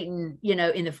is Satan,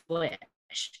 in the flesh.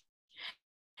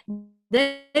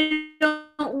 They don't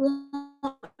want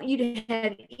you to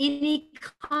have any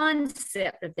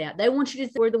concept of that. They want you to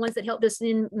think we're the ones that helped us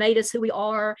and made us who we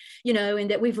are,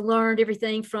 and that we've learned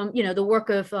everything from, the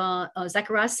work of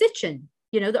Zechariah Sitchin,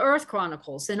 the Earth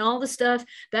Chronicles and all the stuff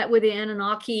back with the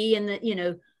Anunnaki and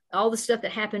the, all the stuff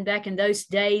that happened back in those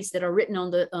days that are written on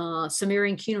the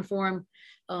Sumerian cuneiform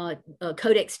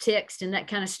codex text and that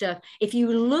kind of stuff. If you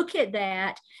look at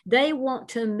that, they want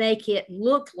to make it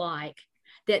look like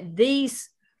that these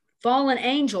fallen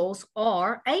angels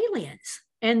are aliens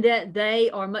and that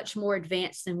they are much more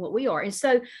advanced than what we are. And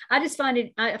so I found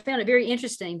it very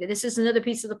interesting that this is another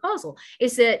piece of the puzzle,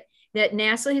 is that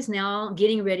NASA is now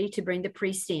getting ready to bring the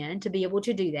priests in to be able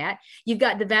to do that. You've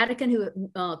got the Vatican, who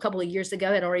a couple of years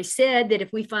ago had already said that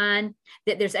if we find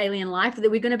that there's alien life,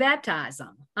 that we're going to baptize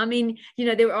them. I mean,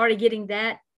 they were already getting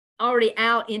that already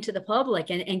out into the public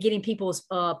and getting people's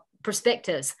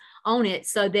perspectives on it,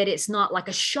 so that it's not like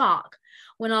a shock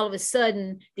when all of a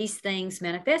sudden these things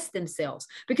manifest themselves,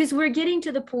 because we're getting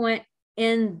to the point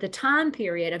in the time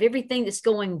period of everything that's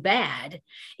going bad,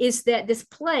 is that this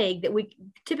plague that we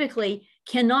typically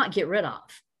cannot get rid of.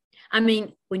 I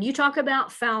mean, when you talk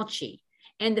about Fauci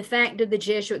and the fact of the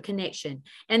Jesuit connection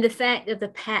and the fact of the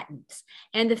patents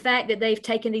and the fact that they've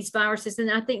taken these viruses, and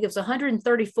I think there was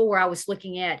 134 I was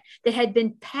looking at that had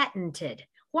been patented.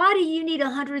 Why do you need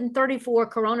 134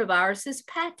 coronaviruses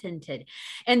patented?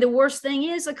 And the worst thing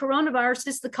is, the coronavirus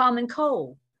is the common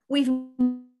cold. We've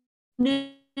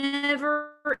never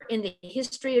in the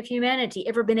history of humanity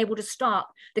ever been able to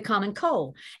stop the common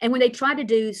cold. And when they try to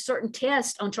do certain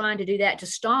tests on trying to do that to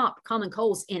stop common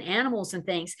colds in animals and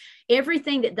things,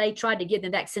 everything that they tried to give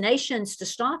them vaccinations to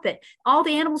stop it, all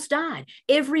the animals died.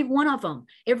 Every one of them,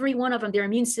 their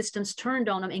immune systems turned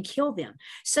on them and killed them.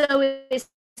 So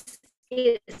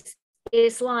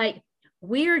it's like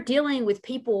we're dealing with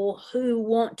people who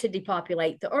want to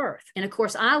depopulate the earth. And of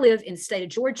course, I live in the state of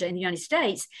Georgia in the United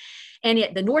States. And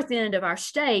at the north end of our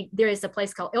state, there is a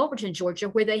place called Elberton, Georgia,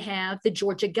 where they have the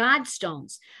Georgia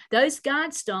Guidestones. Those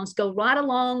Guidestones go right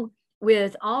along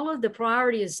with all of the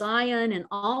priority of Zion and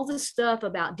all the stuff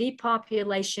about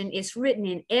depopulation. It's written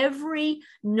in every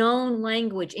known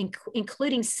language,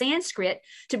 including Sanskrit,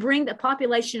 to bring the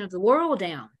population of the world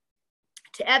down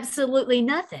to absolutely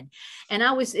nothing. And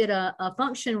I was at a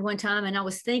function one time, and I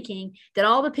was thinking that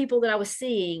all the people that I was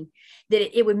seeing,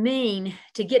 that it would mean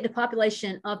to get the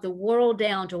population of the world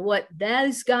down to what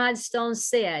those Guidestones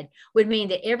said would mean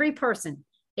that every person,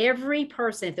 if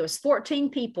there was 14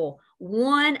 people,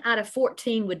 1 out of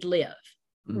 14 would live.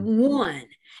 One.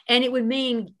 And it would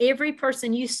mean every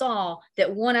person you saw,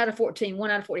 that 1 out of 14.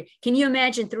 Can you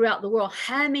imagine throughout the world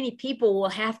how many people will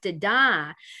have to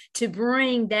die to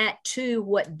bring that to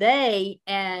what they,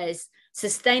 as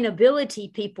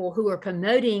sustainability people who are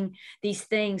promoting these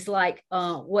things like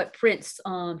what Prince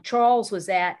Charles was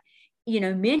at,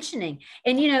 mentioning.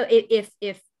 And,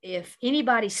 if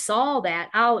anybody saw that,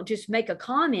 I'll just make a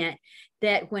comment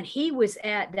that when he was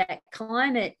at that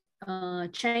climate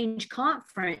change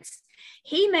conference,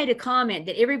 he made a comment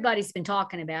that everybody's been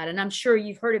talking about, and I'm sure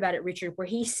you've heard about it, Richard, where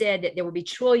he said that there will be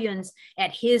trillions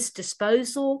at his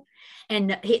disposal, and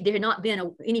there had not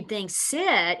been anything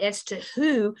said as to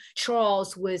who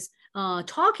Charles was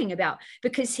talking about,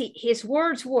 because his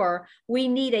words were, we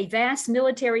need a vast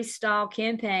military style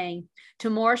campaign to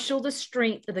marshal the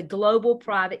strength of the global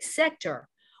private sector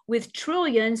with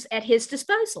trillions at his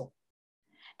disposal.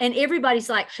 And everybody's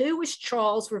like, who was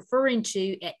Charles referring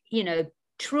to at,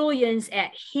 trillions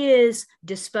at his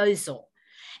disposal?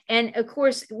 And of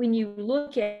course, when you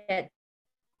look at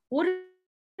what are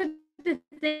the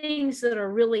things that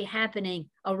are really happening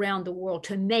around the world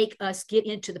to make us get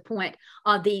into the point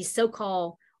of these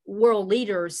so-called world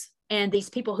leaders and these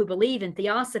people who believe in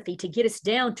theosophy to get us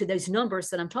down to those numbers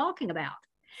that I'm talking about.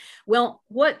 Well,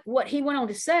 what he went on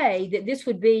to say, that this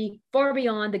would be far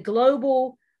beyond the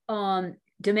global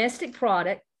domestic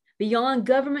product, beyond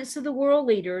governments of the world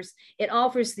leaders. It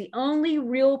offers the only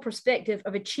real perspective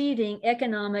of achieving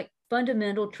economic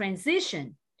fundamental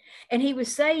transition. And he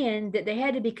was saying that they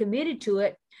had to be committed to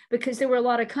it because there were a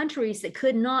lot of countries that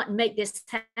could not make this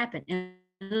happen. In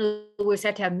other words,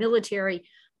 have to have military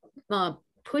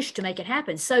push to make it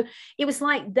happen. So it was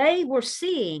like they were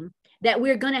seeing that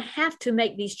we're going to have to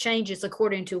make these changes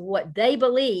according to what they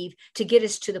believe to get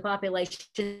us to the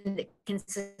population that can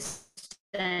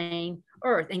sustain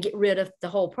Earth and get rid of the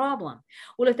whole problem.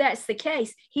 Well, if that's the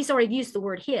case, he's already used the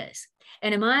word his.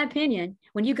 And in my opinion,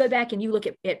 when you go back and you look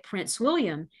at Prince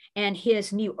William and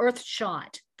his new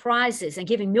Earthshot prizes and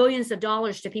giving millions of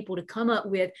dollars to people to come up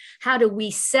with how do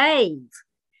we save,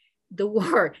 the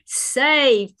word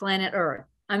save planet Earth.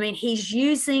 I mean, he's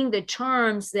using the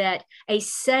terms that a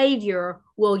savior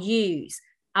will use.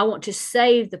 I want to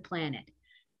save the planet.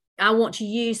 I want to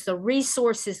use the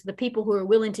resources, the people who are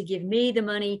willing to give me the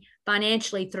money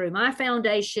financially through my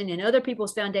foundation and other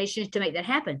people's foundations to make that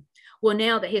happen. Well,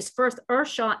 now that his first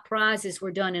Earthshot prizes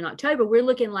were done in October, we're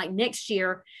looking like next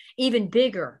year, even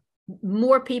bigger,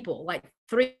 more people, like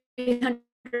 300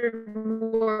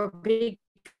 more big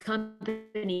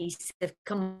companies have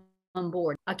come on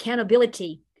board.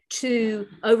 Accountability to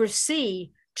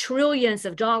oversee trillions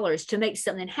of dollars to make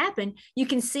something happen. You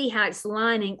can see how it's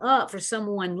lining up for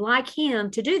someone like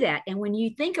him to do that. And when you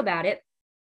think about it,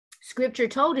 Scripture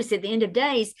told us at the end of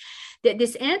days that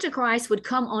this Antichrist would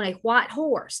come on a white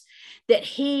horse, that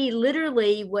he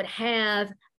literally would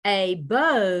have a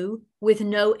bow with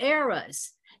no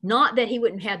arrows. Not that he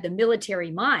wouldn't have the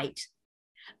military might,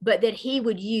 but that he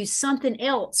would use something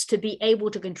else to be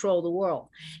able to control the world.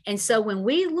 And so when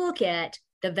we look at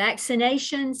the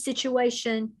vaccination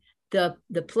situation, the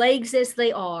plagues as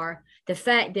they are, the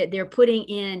fact that they're putting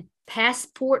in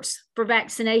passports for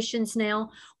vaccinations now,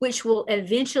 which will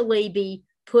eventually be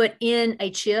put in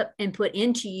a chip and put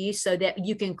into you so that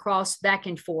you can cross back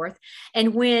and forth.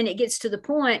 And when it gets to the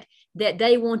point that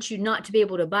they want you not to be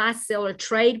able to buy, sell, or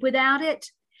trade without it,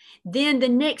 then the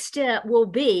next step will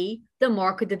be the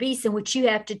mark of the beast, in which you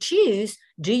have to choose,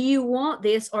 do you want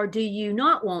this or do you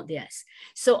not want this?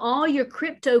 So all your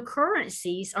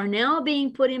cryptocurrencies are now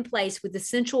being put in place with the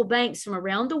central banks from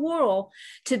around the world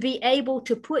to be able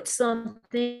to put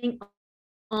something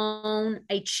on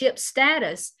a chip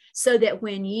status, so that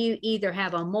when you either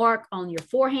have a mark on your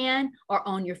forehand or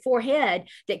on your forehead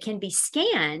that can be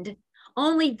scanned,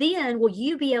 only then will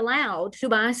you be allowed to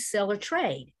buy, sell, or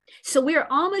trade. So we're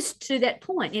almost to that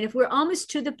point. And if we're almost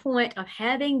to the point of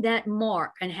having that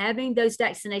mark and having those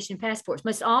vaccination passports,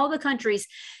 most all the countries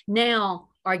now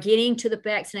are getting to the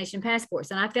vaccination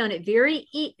passports. And I found it very,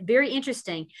 very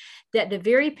interesting that the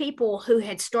very people who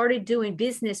had started doing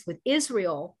business with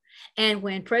Israel, and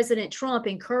when President Trump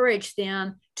encouraged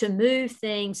them to move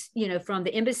things, from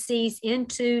the embassies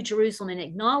into Jerusalem and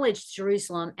acknowledged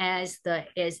Jerusalem as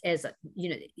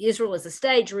Israel as a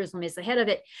state, Jerusalem is the head of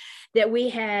it, that we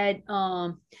had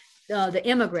the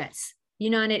immigrants,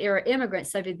 United Arab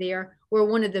immigrants over there were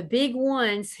one of the big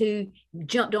ones who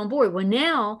jumped on board. Well,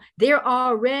 now they're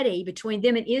already, between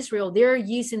them and Israel, they're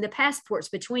using the passports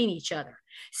between each other.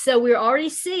 So we're already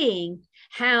seeing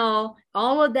how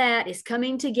all of that is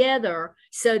coming together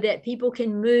so that people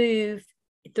can move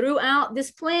throughout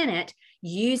this planet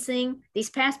using these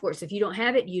passports. If you don't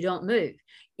have it, you don't move.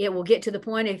 It will get to the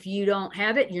point, if you don't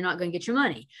have it, you're not going to get your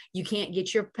money. You can't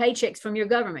get your paychecks from your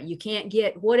government. You can't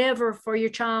get whatever for your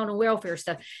child and welfare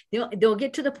stuff. They'll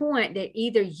get to the point that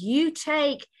either you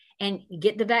take and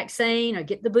get the vaccine or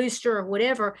get the booster or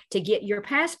whatever to get your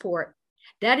passport.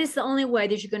 That is the only way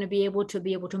that you're going to be able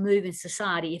to move in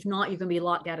society. If not, you're going to be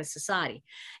locked out of society.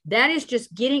 That is just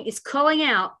it's culling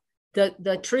out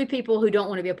the true people who don't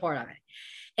want to be a part of it.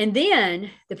 And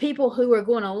then the people who are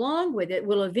going along with it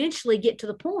will eventually get to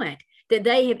the point that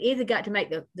they have either got to make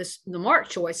the mark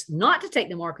choice not to take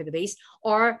the mark of the beast,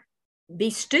 or be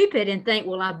stupid and think,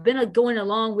 well, I've been going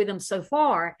along with them so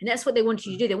far. And that's what they want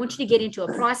you to do. They want you to get into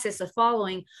a process of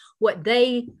following what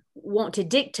they want to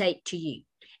dictate to you.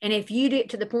 And if you get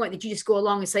to the point that you just go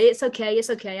along and say, it's okay,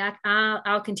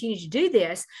 I'll continue to do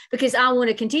this because I want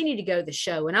to continue to go to the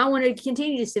show and I want to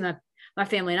continue to see my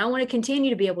family and I want to continue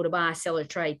to be able to buy, sell, or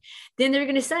trade, then they're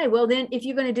going to say, well, then if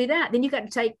you're going to do that, then you got to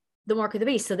take the mark of the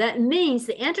beast. So that means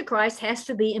the Antichrist has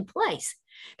to be in place,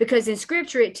 because in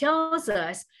scripture, it tells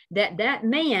us that that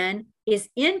man is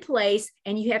in place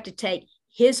and you have to take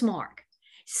his mark.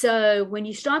 So when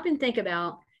you stop and think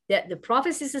about that, the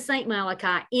prophecies of St.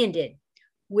 Malachi ended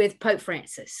with Pope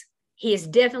Francis. He is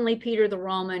definitely Peter the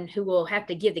Roman, who will have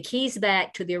to give the keys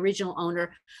back to the original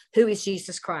owner, who is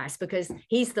Jesus Christ, because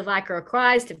he's the vicar of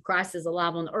Christ. If Christ is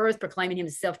alive on the earth, proclaiming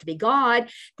himself to be God,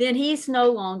 then he's no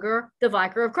longer the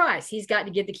vicar of Christ. He's got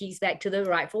to give the keys back to the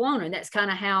rightful owner. And that's kind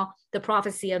of how the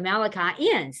prophecy of Malachi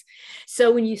ends.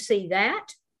 So when you see that,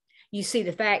 you see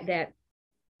the fact that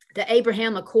the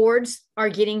Abraham Accords are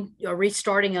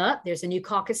restarting up. There's a new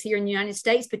caucus here in the United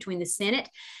States between the Senate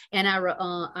and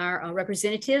our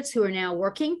representatives, who are now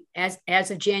working as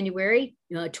of January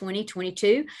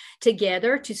 2022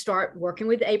 together to start working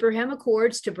with the Abraham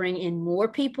Accords to bring in more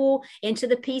people into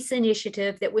the peace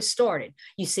initiative that was started.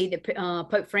 You see that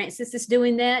Pope Francis is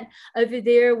doing that over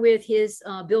there with his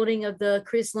building of the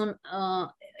Chrislam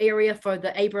area for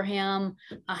the Abraham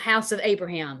House of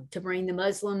Abraham, to bring the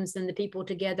Muslims and the people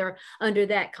together under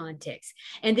that context.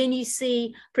 And then you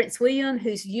see Prince William,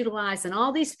 who's utilizing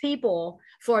all these people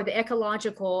for the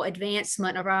ecological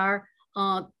advancement of our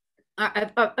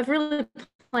really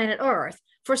planet Earth,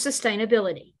 for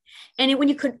sustainability. And when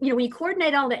you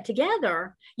coordinate all that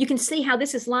together, you can see how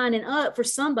this is lining up for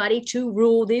somebody to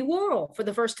rule the world for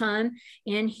the first time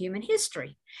in human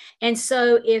history. And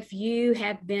so if you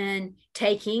have been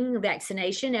taking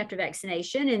vaccination after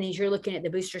vaccination, and as you're looking at the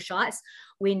booster shots,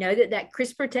 we know that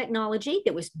CRISPR technology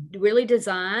that was really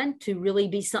designed to really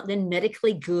be something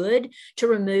medically good to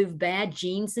remove bad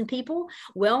genes in people.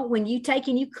 Well, when you take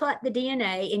and you cut the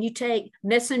DNA and you take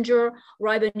messenger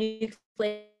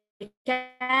ribonucleic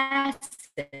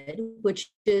acid,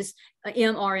 which is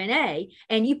mRNA,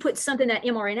 and you put something, that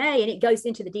mRNA, and it goes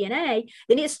into the DNA,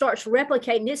 then it starts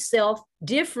replicating itself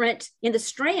different in the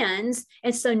strands.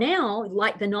 And so now,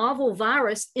 like the novel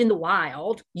virus in the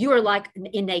wild, you are like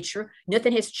in nature,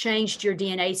 nothing has changed your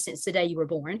DNA since the day you were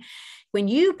born. When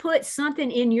you put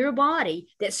something in your body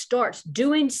that starts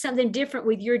doing something different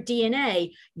with your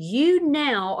DNA, you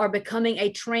now are becoming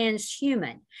a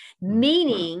transhuman,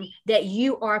 meaning that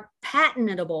you are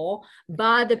patentable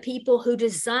by the people who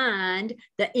designed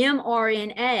the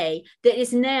mRNA that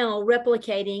is now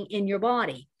replicating in your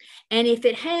body. And if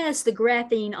it has the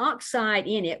graphene oxide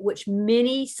in it, which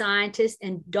many scientists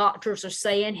and doctors are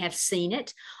saying have seen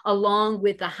it, along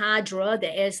with the Hydra,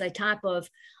 that is a type of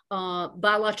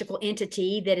biological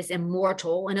entity that is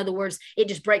immortal. In other words, it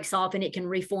just breaks off and it can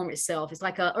reform itself. It's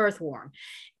like an earthworm.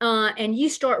 And you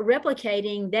start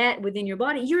replicating that within your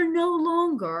body, you're no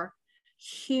longer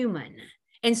human.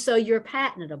 And so you're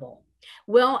patentable.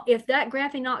 Well, if that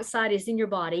graphene oxide is in your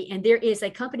body, and there is a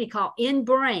company called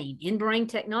InBrain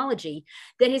Technology,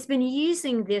 that has been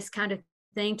using this kind of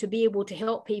thing to be able to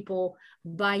help people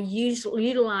by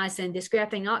utilizing this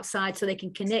graphene oxide so they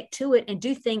can connect to it and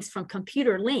do things from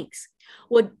computer links.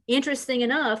 Well, interesting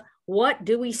enough, what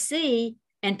do we see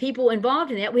and people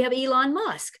involved in that? We have Elon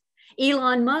Musk.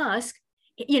 Elon Musk,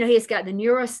 he's got the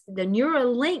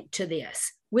Neuralink to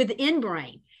this with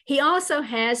InBrain. He also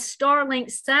has Starlink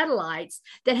satellites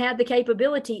that have the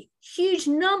capability, huge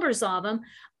numbers of them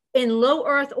in low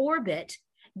Earth orbit,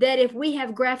 that if we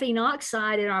have graphene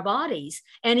oxide in our bodies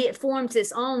and it forms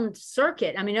its own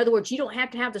circuit, in other words, you don't have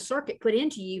to have the circuit put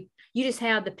into you. You just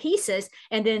have the pieces,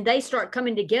 and then they start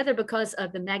coming together because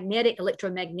of the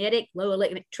low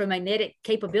electromagnetic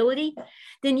capability.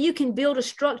 Then you can build a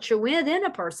structure within a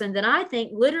person that I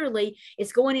think literally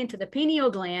is going into the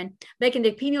pineal gland, making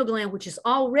the pineal gland, which is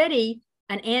already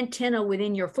an antenna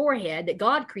within your forehead that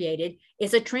God created,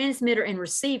 is a transmitter and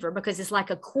receiver, because it's like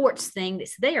a quartz thing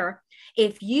that's there.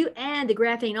 If you add the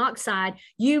graphene oxide,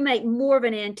 you make more of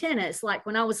an antenna. It's like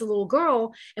when I was a little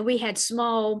girl and we had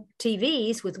small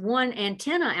TVs with one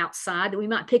antenna outside that we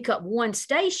might pick up one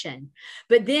station.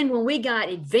 But then when we got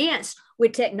advanced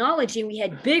with technology and we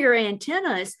had bigger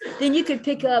antennas, then you could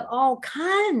pick up all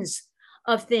kinds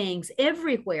of things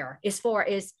everywhere as far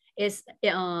as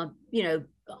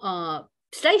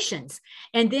stations.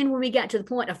 And then when we got to the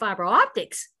point of fiber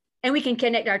optics and we can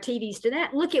connect our TVs to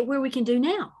that, look at where we can do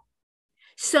now.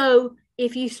 So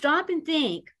if you stop and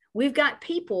think, we've got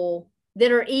people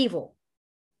that are evil.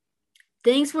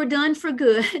 things were done for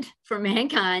good for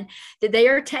mankind that they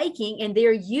are taking and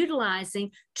they're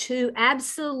utilizing to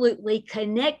absolutely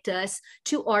connect us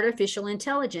to artificial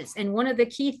intelligence. And one of the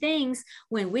key things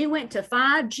when we went to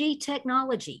 5G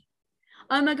technology,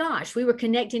 oh my gosh, we were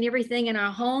connecting everything in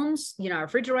our homes, our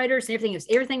refrigerators and everything. It was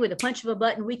everything with a punch of a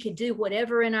button. We could do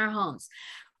whatever in our homes.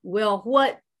 Well,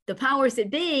 what the powers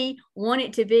that be want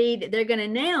it to be that they're going to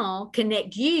now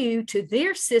connect you to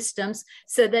their systems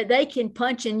so that they can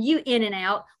punch you in and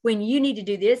out when you need to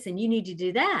do this and you need to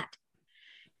do that.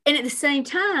 And at the same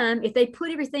time, if they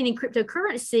put everything in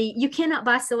cryptocurrency, you cannot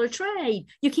buy, sell, or trade.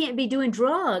 You can't be doing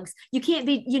drugs. You can't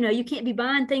be, you can't be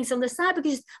buying things on the side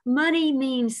because money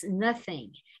means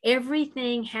nothing.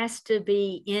 Everything has to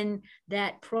be in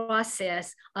that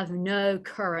process of no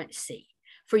currency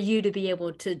for you to be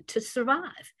able to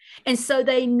survive. And so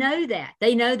they know that.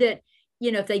 They know that,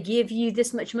 if they give you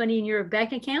this much money in your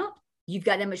bank account, you've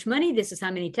got that much money. This is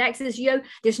how many taxes you owe.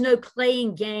 There's no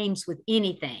playing games with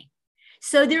anything.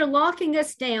 So they're locking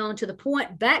us down to the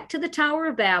point back to the Tower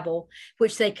of Babel,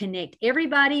 which they connect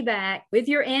everybody back with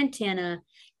your antenna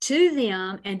to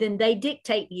them, and then they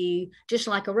dictate you just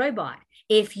like a robot.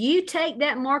 If you take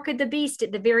that mark of the beast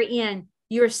at the very end,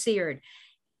 you're seared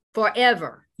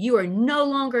forever. You are no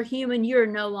longer human. You're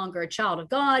no longer a child of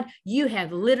God. You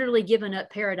have literally given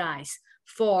up paradise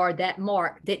for that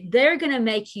mark that they're going to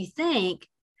make you think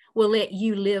will let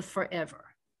you live forever.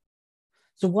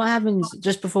 So what happens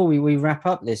just before we wrap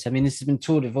up this? I mean, this has been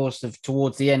tour de force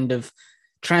towards the end of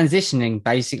transitioning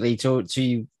basically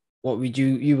to what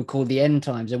you would call the end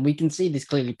times. And we can see this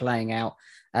clearly playing out.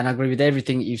 And I agree with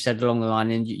everything that you've said along the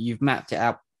line, and you've mapped it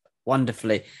out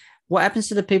wonderfully. What happens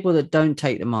to the people that don't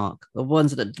take the mark, the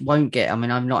ones that won't get? I mean,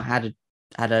 I've not had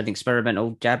an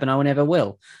experimental jab, and I never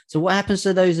will. So what happens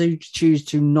to those who choose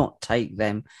to not take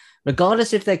them,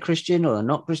 regardless if they're Christian or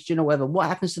not Christian or whatever? What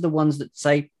happens to the ones that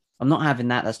say, I'm not having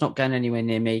that. That's not going anywhere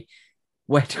near me.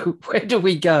 Where do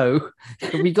we go?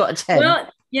 We got a 10. Well,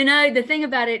 the thing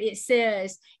about it, it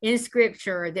says in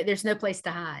scripture that there's no place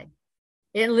to hide.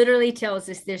 It literally tells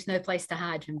us there's no place to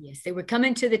hide from this. They were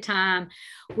coming to the time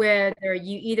where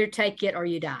you either take it or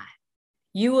you die.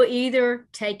 You will either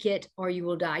take it or you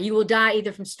will die. You will die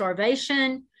either from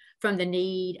starvation, from the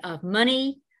need of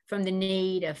money, from the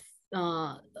need of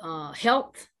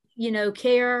health,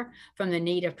 care, from the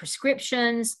need of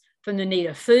prescriptions, from the need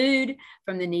of food,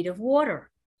 from the need of water.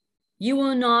 You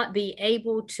will not be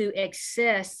able to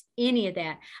access any of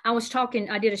that.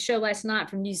 I did a show last night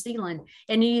from New Zealand.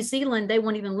 In New Zealand, they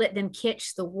won't even let them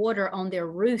catch the water on their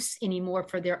roofs anymore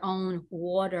for their own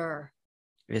water.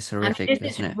 It's horrific,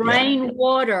 isn't it?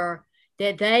 Rainwater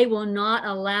that they will not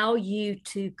allow you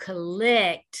to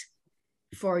collect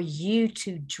for you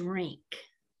to drink.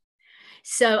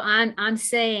 So I'm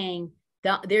saying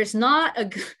that this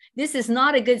is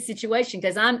not a good situation,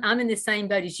 because I'm in the same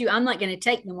boat as you. I'm not going to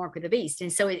take the mark of the beast.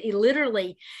 And so it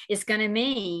literally is going to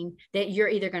mean that you're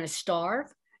either going to starve.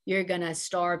 You're going to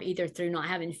starve either through not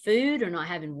having food or not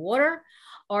having water,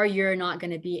 or you're not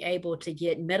going to be able to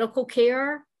get medical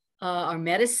care or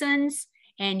medicines.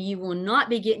 And you will not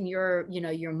be getting your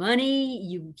money.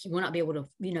 You will not be able to,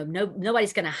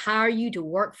 nobody's going to hire you to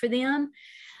work for them.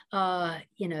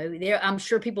 I'm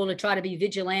sure people will try to be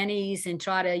vigilantes and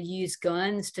try to use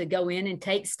guns to go in and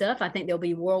take stuff. I think there'll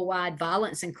be worldwide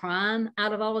violence and crime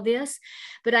out of all of this.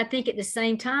 But I think at the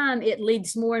same time, it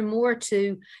leads more and more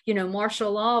to,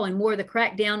 martial law and more of the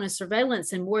crackdown and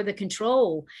surveillance and more of the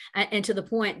control, and to the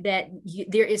point that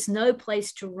there is no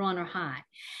place to run or hide.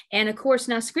 And of course,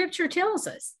 now scripture tells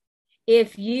us,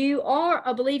 if you are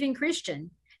a believing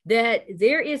Christian, that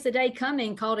there is a day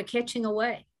coming called a catching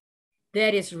away.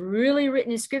 That is really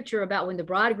written in scripture about when the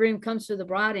bridegroom comes to the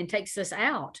bride and takes us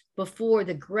out before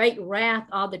the great wrath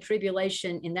of the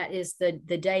tribulation. And that is the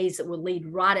days that will lead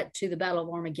right up to the Battle of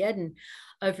Armageddon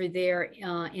over there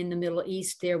in the Middle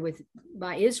East there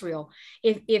by Israel.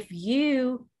 If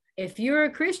you're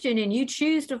a Christian and you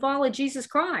choose to follow Jesus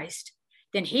Christ,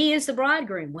 then he is the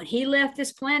bridegroom. When he left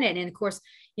this planet, and of course,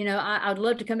 I'd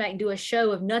love to come back and do a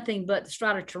show of nothing but the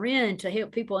Shroud of Turin to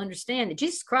help people understand that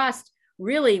Jesus Christ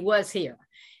really was here.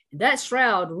 That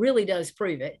shroud really does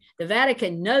prove it. The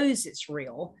Vatican knows it's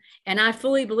real. And I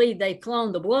fully believe they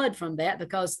cloned the blood from that,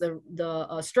 because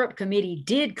the Stirrup Committee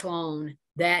did clone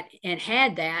that and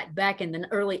had that back in the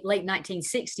late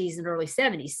 1960s and early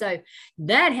 70s. So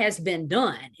that has been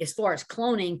done as far as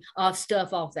cloning of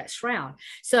stuff off that shroud.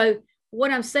 So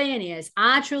what I'm saying is,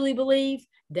 I truly believe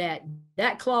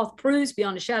that cloth proves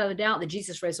beyond a shadow of a doubt that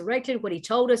Jesus resurrected, what he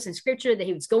told us in scripture, that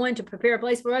he was going to prepare a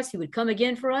place for us, he would come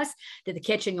again for us, that the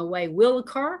catching away will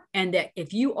occur, and that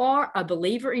if you are a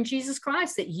believer in Jesus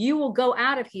Christ, that you will go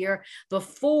out of here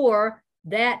before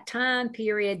that time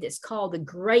period that's called the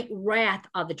great wrath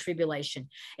of the tribulation.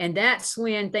 And that's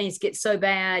when things get so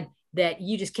bad that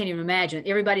you just can't even imagine.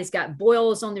 Everybody's got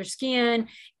boils on their skin.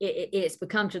 It's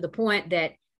become to the point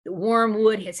that the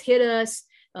wormwood has hit us.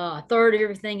 A third of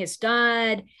everything has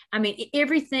died. I mean,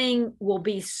 everything will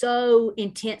be so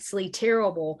intensely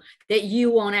terrible that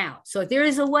you want out. So if there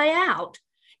is a way out,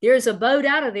 there's a boat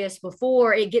out of this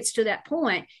before it gets to that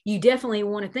point, you definitely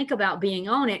want to think about being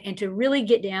on it and to really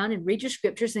get down and read your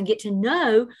scriptures and get to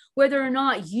know whether or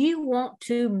not you want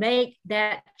to make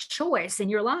that choice in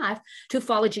your life to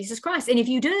follow Jesus Christ. And if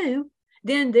you do,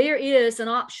 then there is an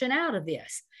option out of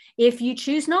this. If you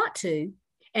choose not to,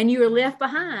 and you are left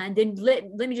behind, then let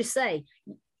me just say,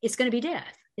 it's going to be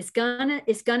death. It's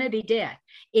gonna be death.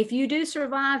 If you do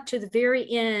survive to the very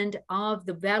end of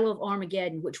the Battle of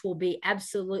Armageddon, which will be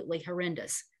absolutely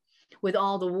horrendous with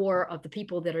all the war of the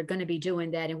people that are going to be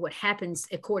doing that and what happens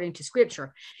according to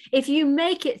scripture. If you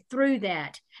make it through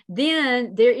that,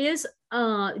 then there is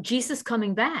Jesus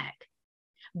coming back.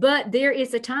 But there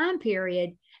is a time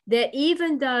period that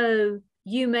even though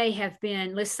you may have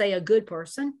been, let's say, a good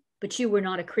person, but you were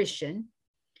not a Christian,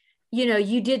 you know,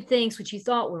 you did things which you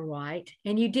thought were right,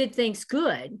 and you did things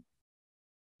good.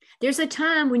 There's a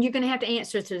time when you're going to have to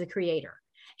answer to the Creator.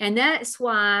 And that's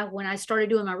why when I started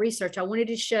doing my research, I wanted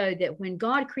to show that when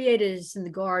God created us in the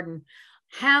garden,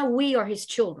 how we are his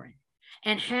children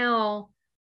and how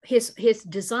his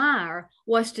desire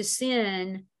was to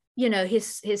send, you know,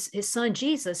 his son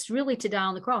Jesus really to die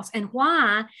on the cross, and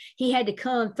why he had to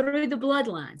come through the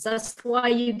bloodlines. That's why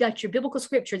you got your biblical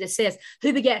scripture that says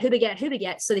who begat,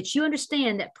 so that you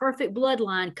understand that perfect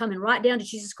bloodline coming right down to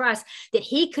Jesus Christ, that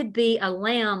he could be a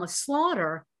lamb of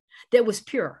slaughter that was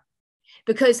pure.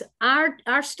 Because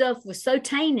our stuff was so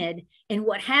tainted in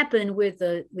what happened with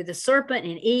the serpent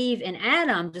and Eve and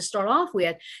Adam to start off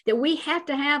with, that we have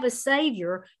to have a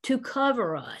savior to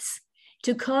cover us,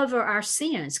 to cover our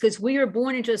sins, because we are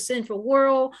born into a sinful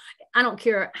world. I don't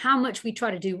care how much we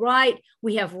try to do right.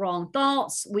 We have wrong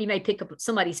thoughts. We may pick up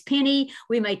somebody's penny.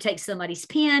 We may take somebody's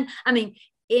pen. I mean,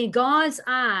 in God's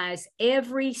eyes,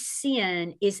 every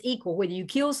sin is equal. Whether you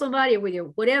kill somebody or whether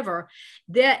whatever,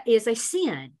 that is a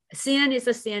sin. A sin is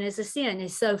a sin is a sin.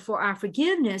 And so for our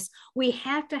forgiveness, we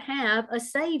have to have a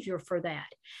savior for that.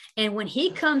 And when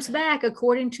he comes back,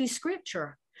 according to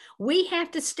scripture, we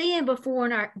have to stand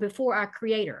before our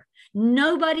Creator.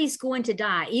 Nobody's going to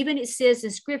die. Even it says in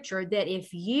scripture that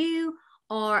if you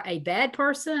are a bad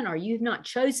person or you've not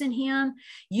chosen him,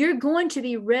 you're going to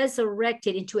be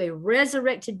resurrected into a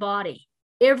resurrected body.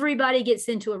 Everybody gets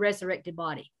into a resurrected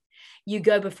body. You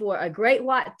go before a great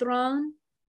white throne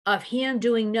of him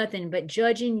doing nothing but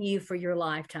judging you for your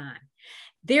lifetime.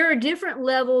 There are different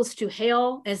levels to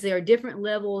hell as there are different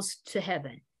levels to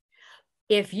heaven.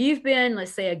 If you've been,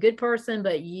 let's say, a good person,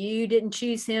 but you didn't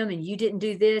choose him and you didn't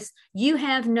do this, you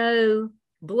have no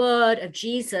blood of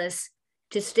Jesus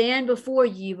to stand before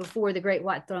you, before the great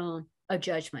white throne of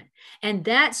judgment. And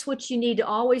that's what you need to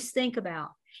always think about,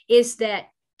 is that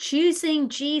choosing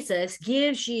Jesus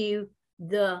gives you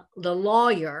the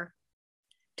lawyer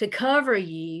to cover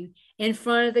you in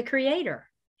front of the Creator.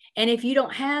 And if you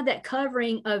don't have that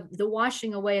covering of the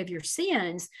washing away of your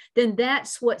sins, then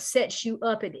that's what sets you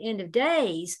up at the end of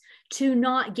days to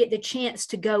not get the chance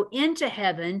to go into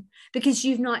heaven, because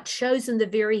you've not chosen the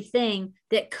very thing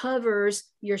that covers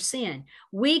your sin.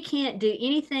 We can't do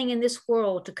anything in this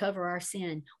world to cover our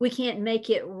sin. We can't make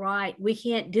it right. We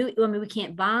can't we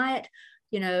can't buy it.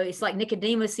 You know, it's like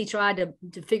Nicodemus, he tried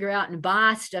to figure out and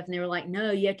buy stuff, and they were like,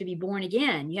 no, you have to be born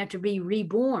again. You have to be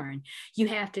reborn. You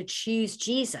have to choose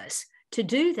Jesus to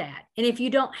do that. And if you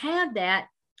don't have that,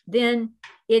 then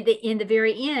in the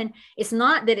very end, it's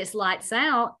not that it's lights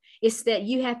out. It's that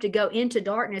you have to go into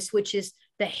darkness, which is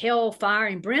the hell, fire,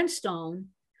 and brimstone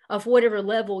of whatever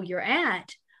level you're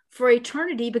at for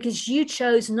eternity, because you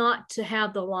chose not to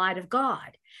have the light of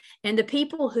God. And the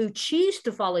people who choose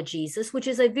to follow Jesus, which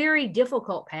is a very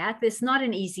difficult path, it's not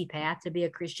an easy path to be a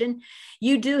Christian.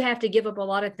 You do have to give up a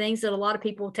lot of things that a lot of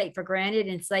people take for granted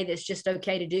and say that's just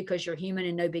okay to do because you're human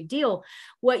and no big deal.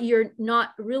 What you're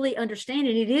not really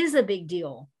understanding, it is a big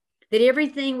deal that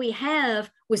everything we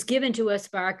have was given to us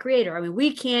by our Creator. I mean,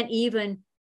 we can't even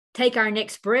take our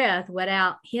next breath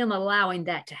without him allowing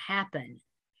that to happen.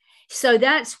 So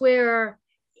that's where,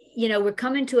 you know, we're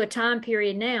coming to a time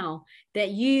period now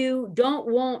that you don't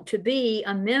want to be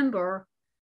a member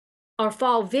or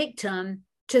fall victim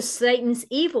to Satan's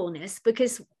evilness,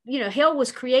 because, hell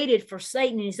was created for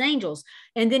Satan and his angels,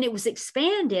 and then it was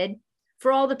expanded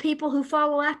for all the people who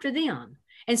follow after them.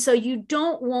 And so you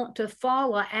don't want to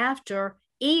follow after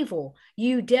evil.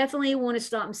 You definitely want to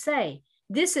stop and say,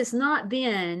 this has not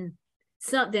been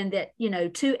something that,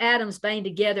 two atoms banged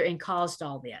together and caused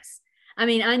all this. I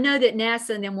mean, I know that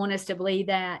NASA and them want us to believe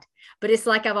that, but it's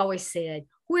like I've always said,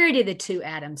 where did the two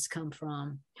atoms come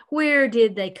from? Where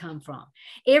did they come from?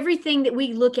 Everything that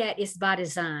we look at is by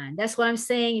design. That's what I'm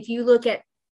saying. If you look at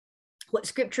what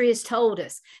scripture has told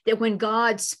us, that when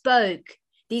God spoke,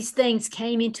 these things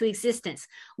came into existence.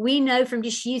 We know from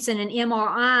just using an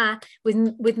MRI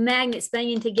with magnets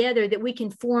banging together that we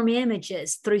can form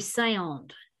images through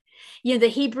sound. The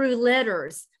Hebrew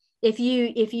letters, if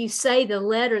you say the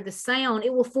letter, the sound,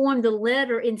 it will form the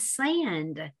letter in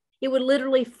sand. It would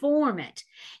literally form it.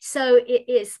 So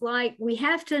it's like we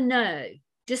have to know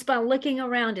just by looking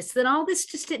around us that all this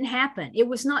just didn't happen. It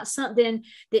was not something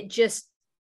that just,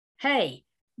 hey,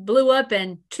 blew up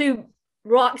and two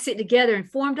rocks it together and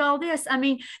formed all this. I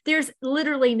mean, there's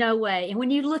literally no way. And when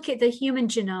you look at the human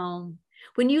genome,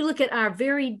 when you look at our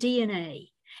very DNA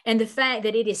and the fact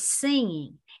that it is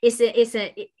singing,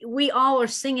 we all are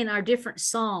singing our different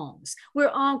songs. We're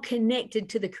all connected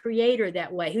to the Creator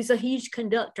that way, who's a huge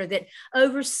conductor that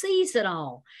oversees it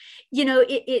all.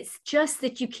 It's just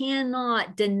that you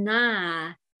cannot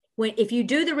deny if you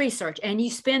do the research and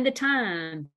you spend the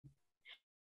time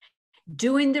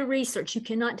doing the research, you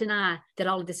cannot deny that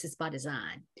all of this is by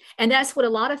design. And that's what a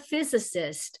lot of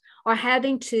physicists are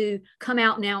having to come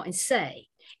out now and say,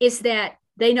 is that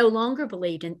they no longer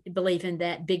believe in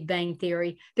that Big Bang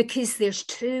theory because there's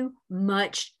too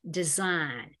much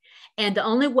design. And the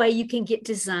only way you can get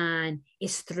design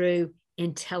is through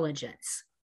intelligence.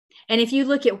 And if you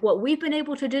look at what we've been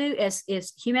able to do as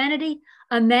humanity,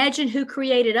 imagine who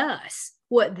created us,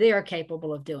 what they're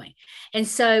capable of doing. And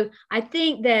so I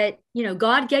think that,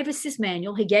 God gave us his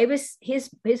manual. He gave us his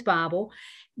Bible.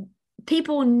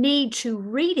 People need to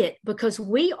read it because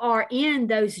we are in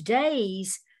those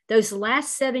days, those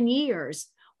last 7 years,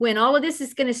 when all of this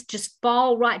is going to just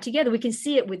fall right together. We can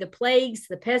see it with the plagues,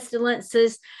 the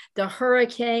pestilences, the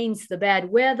hurricanes, the bad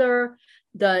weather,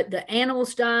 the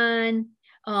animals dying.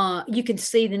 You can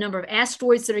see the number of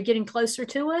asteroids that are getting closer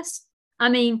to us. I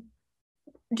mean,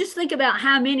 just think about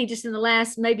how many just in the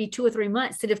last maybe 2 or 3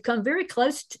 months that have come very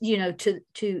close,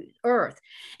 to Earth.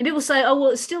 And people say, oh, well,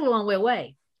 it's still a long way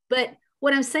away. But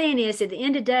what I'm saying is, at the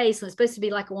end of days, when it's supposed to be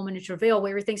like a woman in travail,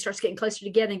 where everything starts getting closer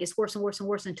together and gets worse and worse and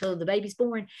worse until the baby's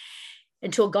born,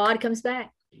 until God comes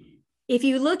back. If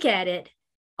you look at it,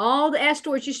 all the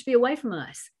asteroids used to be away from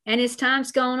us. And as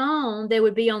time's gone on, they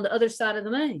would be on the other side of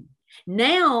the moon.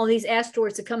 Now these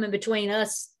asteroids are coming between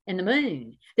us and the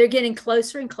moon. They're getting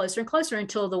closer and closer and closer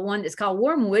until the one that's called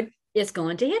Wormwood is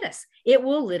going to hit us. It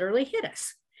will literally hit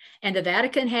us. And the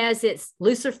Vatican has its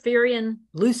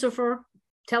Lucifer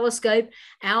telescope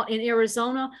out in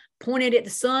Arizona pointed at the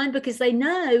sun, because they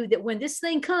know that when this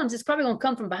thing comes, it's probably going to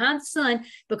come from behind the sun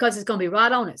because it's going to be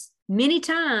right on us. Many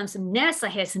times NASA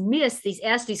has missed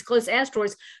these close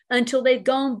asteroids until they've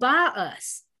gone by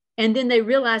us, and then they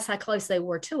realize how close they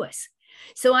were to us.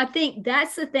 So I think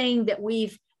that's the thing that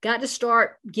we've got to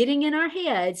start getting in our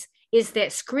heads, is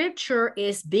that scripture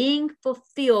is being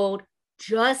fulfilled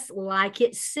just like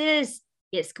it says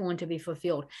it's going to be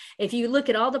fulfilled. If you look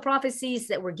at all the prophecies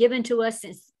that were given to us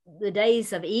since the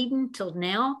days of Eden till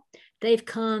now, they've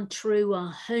come true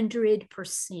 100%.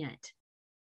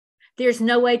 There's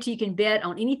no way you can bet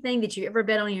on anything that you ever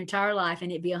bet on in your entire life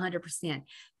and it be 100%.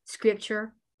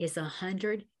 Scripture is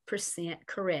 100%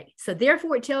 correct. So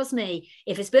therefore, it tells me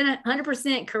if it's been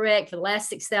 100% correct for the last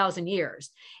 6,000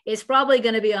 years, it's probably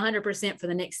going to be 100% for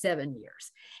the next 7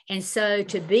 years. And so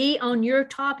to be on your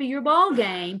top of your ball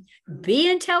game, be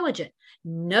intelligent,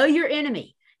 know your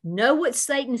enemy, know what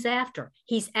Satan's after.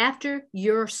 He's after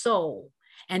your soul.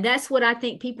 And that's what I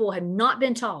think people have not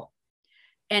been taught.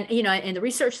 And, in the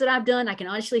research that I've done, I can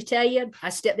honestly tell you, I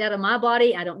stepped out of my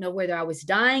body. I don't know whether I was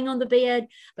dying on the bed,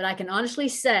 but I can honestly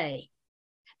say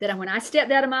that when I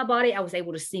stepped out of my body, I was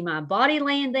able to see my body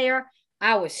laying there.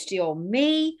 I was still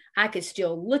me. I could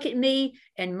still look at me,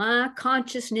 and my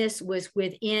consciousness was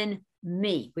within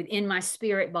me, within my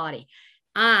spirit body.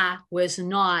 I was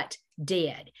not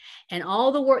dead. And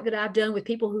all the work that I've done with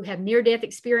people who have near-death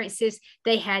experiences,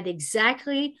 they had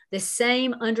exactly the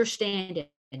same understanding.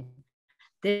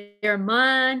 Their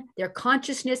mind, their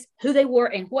consciousness, who they were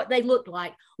and what they looked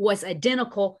like was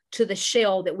identical to the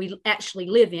shell that we actually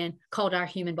live in, called our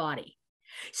human body.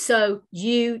 So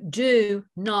you do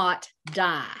not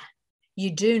die. You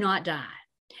do not die.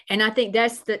 And I think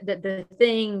that's the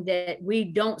thing that we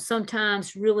don't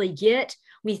sometimes really get.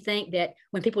 We think that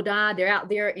when people die, they're out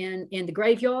there in the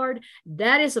graveyard.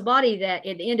 That is a body that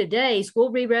at the end of days will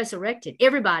be resurrected.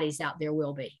 Everybody's out there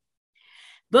will be.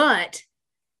 But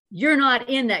you're not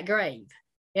in that grave.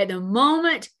 At the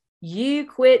moment you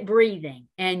quit breathing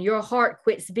and your heart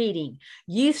quits beating,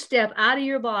 you step out of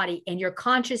your body and your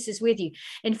conscience is with you.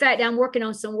 In fact, I'm working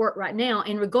on some work right now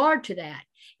in regard to that,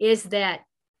 is that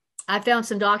I found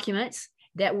some documents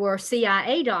that were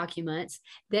CIA documents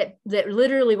that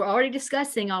literally were already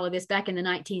discussing all of this back in the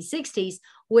 1960s,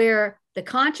 where the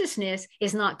consciousness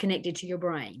is not connected to your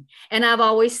brain. And I've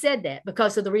always said that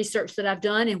because of the research that I've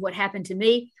done and what happened to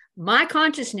me. My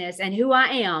consciousness and who I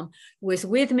am was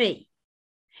with me.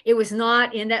 It was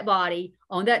not in that body,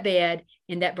 on that bed,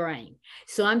 in that brain.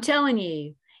 So I'm telling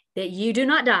you that you do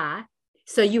not die.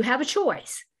 So you have a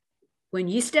choice. When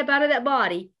you step out of that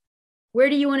body, where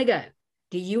do you want to go?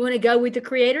 Do you want to go with the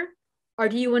Creator, or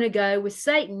do you want to go with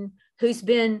Satan, who's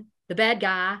been the bad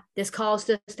guy that's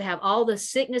caused us to have all the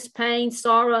sickness, pain,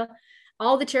 sorrow,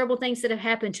 all the terrible things that have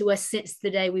happened to us since the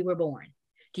day we were born?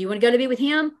 Do you want to go to be with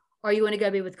him, or you want to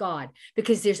go be with God?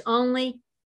 Because there's only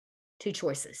two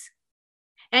choices.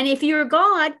 And if you're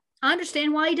God, I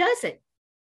understand why he does it.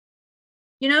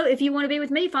 You know, if you want to be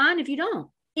with me, fine. If you don't,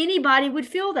 anybody would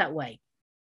feel that way.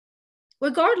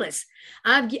 Regardless,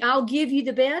 I'll give you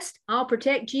the best. I'll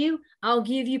protect you. I'll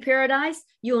give you paradise.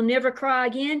 You'll never cry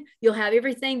again. You'll have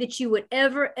everything that you would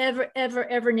ever, ever, ever,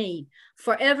 ever need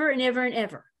forever and ever and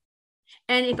ever.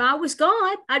 And if I was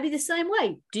God, I'd be the same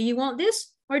way. Do you want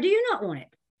this or do you not want it?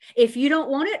 If you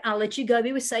don't want it, I'll let you go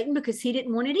be with Satan, because he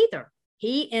didn't want it either.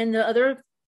 He and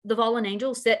the fallen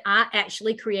angels that I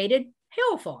actually created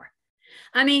hell for.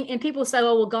 I mean, and people say,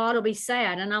 oh, well, God will be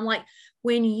sad. And I'm like,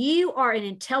 when you are an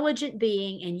intelligent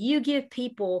being and you give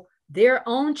people their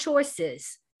own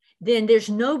choices, then there's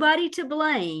nobody to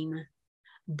blame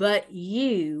but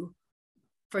you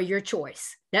for your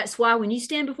choice. That's why when you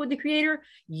stand before the Creator,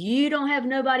 you don't have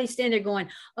nobody stand there going,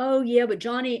 oh yeah, but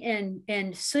Johnny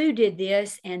and Sue did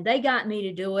this and they got me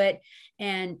to do it.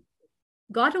 And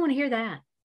God don't want to hear that.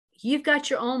 You've got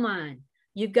your own mind.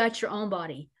 You've got your own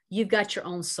body. You've got your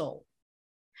own soul.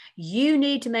 You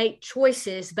need to make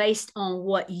choices based on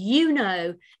what you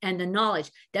know and the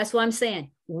knowledge. That's what I'm saying.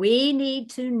 We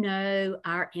need to know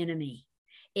our enemy.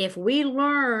 If we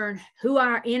learn who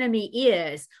our enemy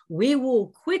is, we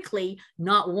will quickly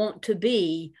not want to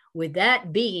be with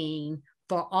that being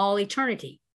for all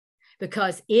eternity,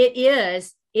 because it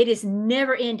is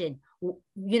never ending.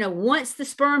 You know, once the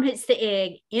sperm hits the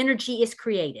egg, energy is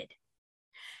created.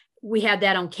 We have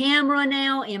that on camera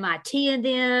now, MIT and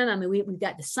them. I mean, we've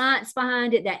got the science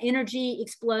behind it. That energy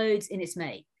explodes and it's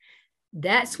made.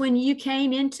 That's when you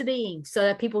came into being. So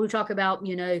that people who talk about,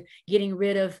 you know, getting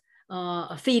rid of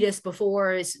a fetus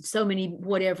before so many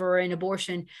whatever and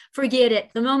abortion, forget it.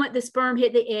 The moment the sperm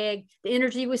hit the egg, the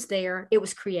energy was there. It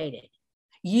was created.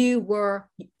 You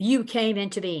came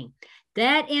into being.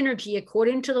 That energy,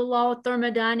 according to the law of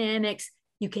thermodynamics,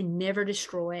 you can never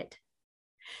destroy it.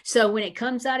 So when it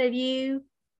comes out of you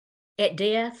at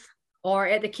death or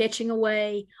at the catching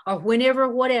away or whenever,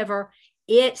 whatever,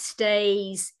 it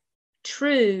stays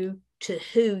true to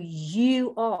who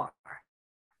you are.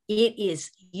 It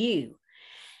is you.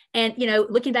 And, you know,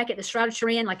 looking back at the Shroud of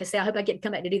Turin, like I say, I hope I get to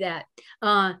come back to do that.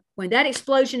 When that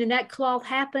explosion in that cloth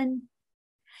happened,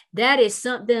 that is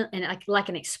something, and like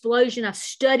an explosion. I've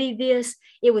studied this.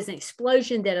 It was an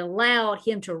explosion that allowed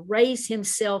him to raise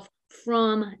himself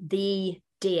from the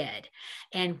dead.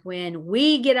 And when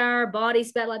we get our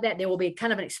bodies back like that, there will be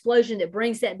kind of an explosion that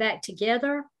brings that back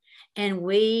together, and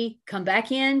we come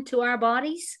back into our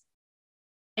bodies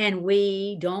and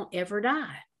we don't ever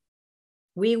die.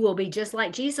 We will be just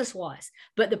like Jesus was.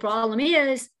 But the problem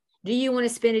is, do you want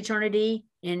to spend eternity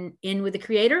in with the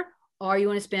Creator, or you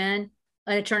want to spend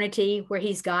an eternity where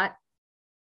he's got,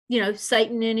 you know,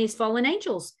 Satan and his fallen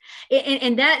angels?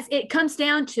 And that's, it comes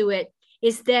down to it,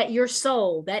 is that your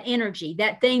soul, that energy,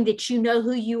 that thing that you know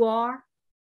who you are,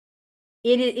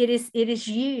 it is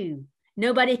you.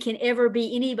 Nobody can ever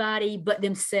be anybody but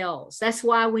themselves. That's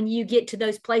why when you get to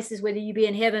those places, whether you be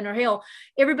in heaven or hell,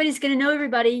 everybody's going to know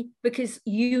everybody, because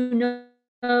you know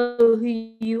who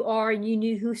you are and you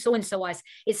knew who so-and-so was.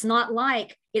 It's not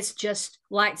like it's just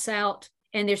lights out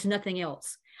and there's nothing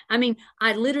else. I mean,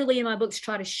 I literally in my books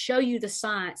try to show you the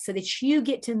science so that you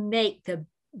get to make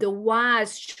the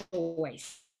wise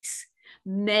choice.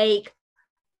 Make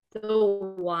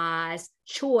the wise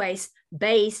choice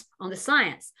based on the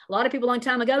science. A lot of people a long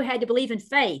time ago had to believe in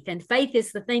faith, and faith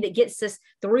is the thing that gets us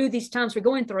through these times we're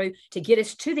going through to get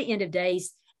us to the end of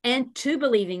days and to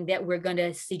believing that we're going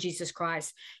to see Jesus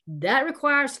Christ. That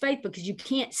requires faith because you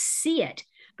can't see it.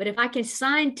 But if I can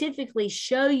scientifically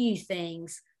show you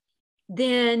things,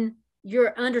 then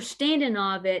your understanding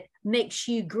of it makes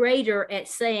you greater at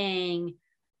saying,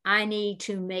 I need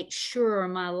to make sure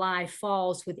my life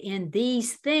falls within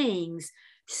these things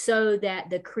so that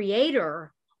the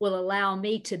Creator will allow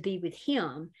me to be with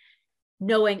Him,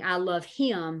 knowing I love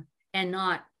Him and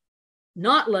not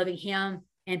loving Him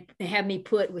and have me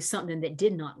put with something that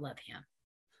did not love Him.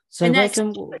 So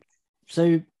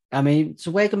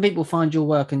where can people find your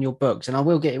work and your books? And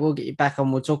we'll get you back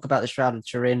on. We'll talk about the Shroud of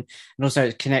Turin and also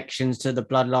its connections to the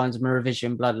bloodlines,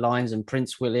 Merovingian bloodlines, and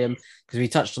Prince William, because we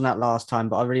touched on that last time.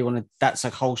 But I really wanted, that's a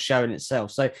whole show in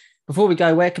itself. So before we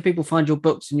go, where can people find your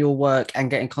books and your work and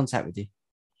get in contact with you?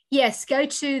 Yes, go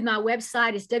to my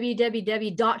website. It's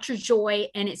www.drjoye,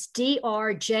 and it's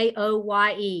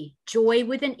DRJOYE, joy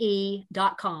with an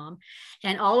E.com.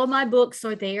 And all of my books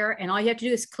are there. And all you have to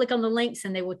do is click on the links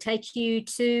and they will take you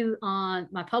to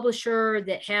my publisher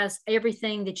that has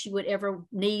everything that you would ever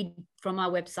need from my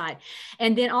website.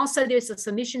 And then also there's a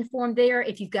submission form there.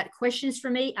 If you've got questions for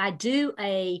me, I do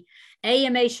a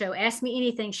AMA show, Ask Me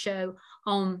Anything show,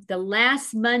 on the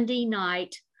last Monday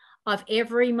night of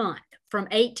every month, from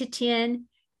 8 to 10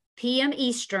 p.m.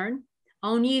 Eastern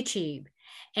on YouTube.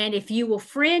 And if you will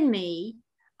friend me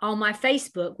on my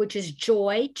Facebook, which is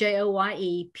Joy,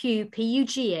 Joye, Pugh,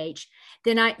 Pugh,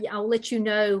 then I'll let you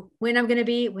know when I'm going to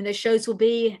be, when the shows will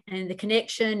be, and the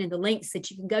connection and the links that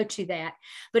you can go to that.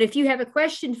 But if you have a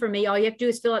question for me, all you have to do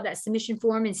is fill out that submission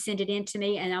form and send it in to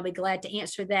me, and I'll be glad to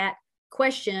answer that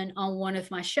question on one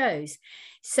of my shows.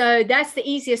 So that's the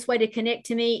easiest way to connect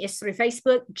to me is through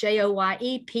Facebook,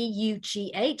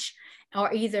 JOYEPUGH,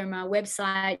 or either my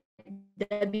website,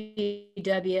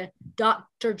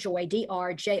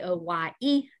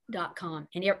 www.drjoye.com.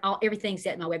 And everything's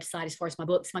at my website as far as my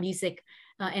books, my music,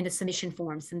 and the submission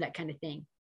forms and that kind of thing.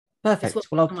 Perfect.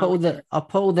 Well, I'll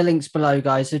put all the links below,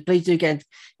 guys. So please do get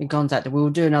in contact. We will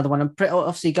do another one. And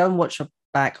obviously, go and watch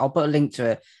back. I'll put a link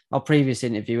to it, our previous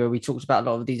interview where we talked about a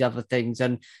lot of these other things,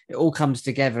 and it all comes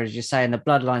together, as you're saying. The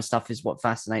bloodline stuff is what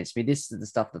fascinates me. This is the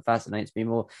stuff that fascinates me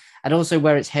more, and also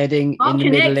where it's heading in the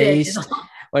Middle East,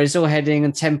 where it's all heading,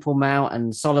 and Temple Mount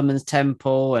and Solomon's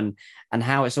Temple, and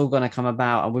how it's all going to come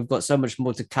about. And we've got so much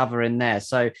more to cover in there.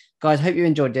 So, guys, hope you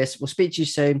enjoyed this. We'll speak to you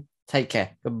soon. Take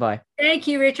care. Goodbye. Thank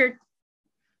you, Richard.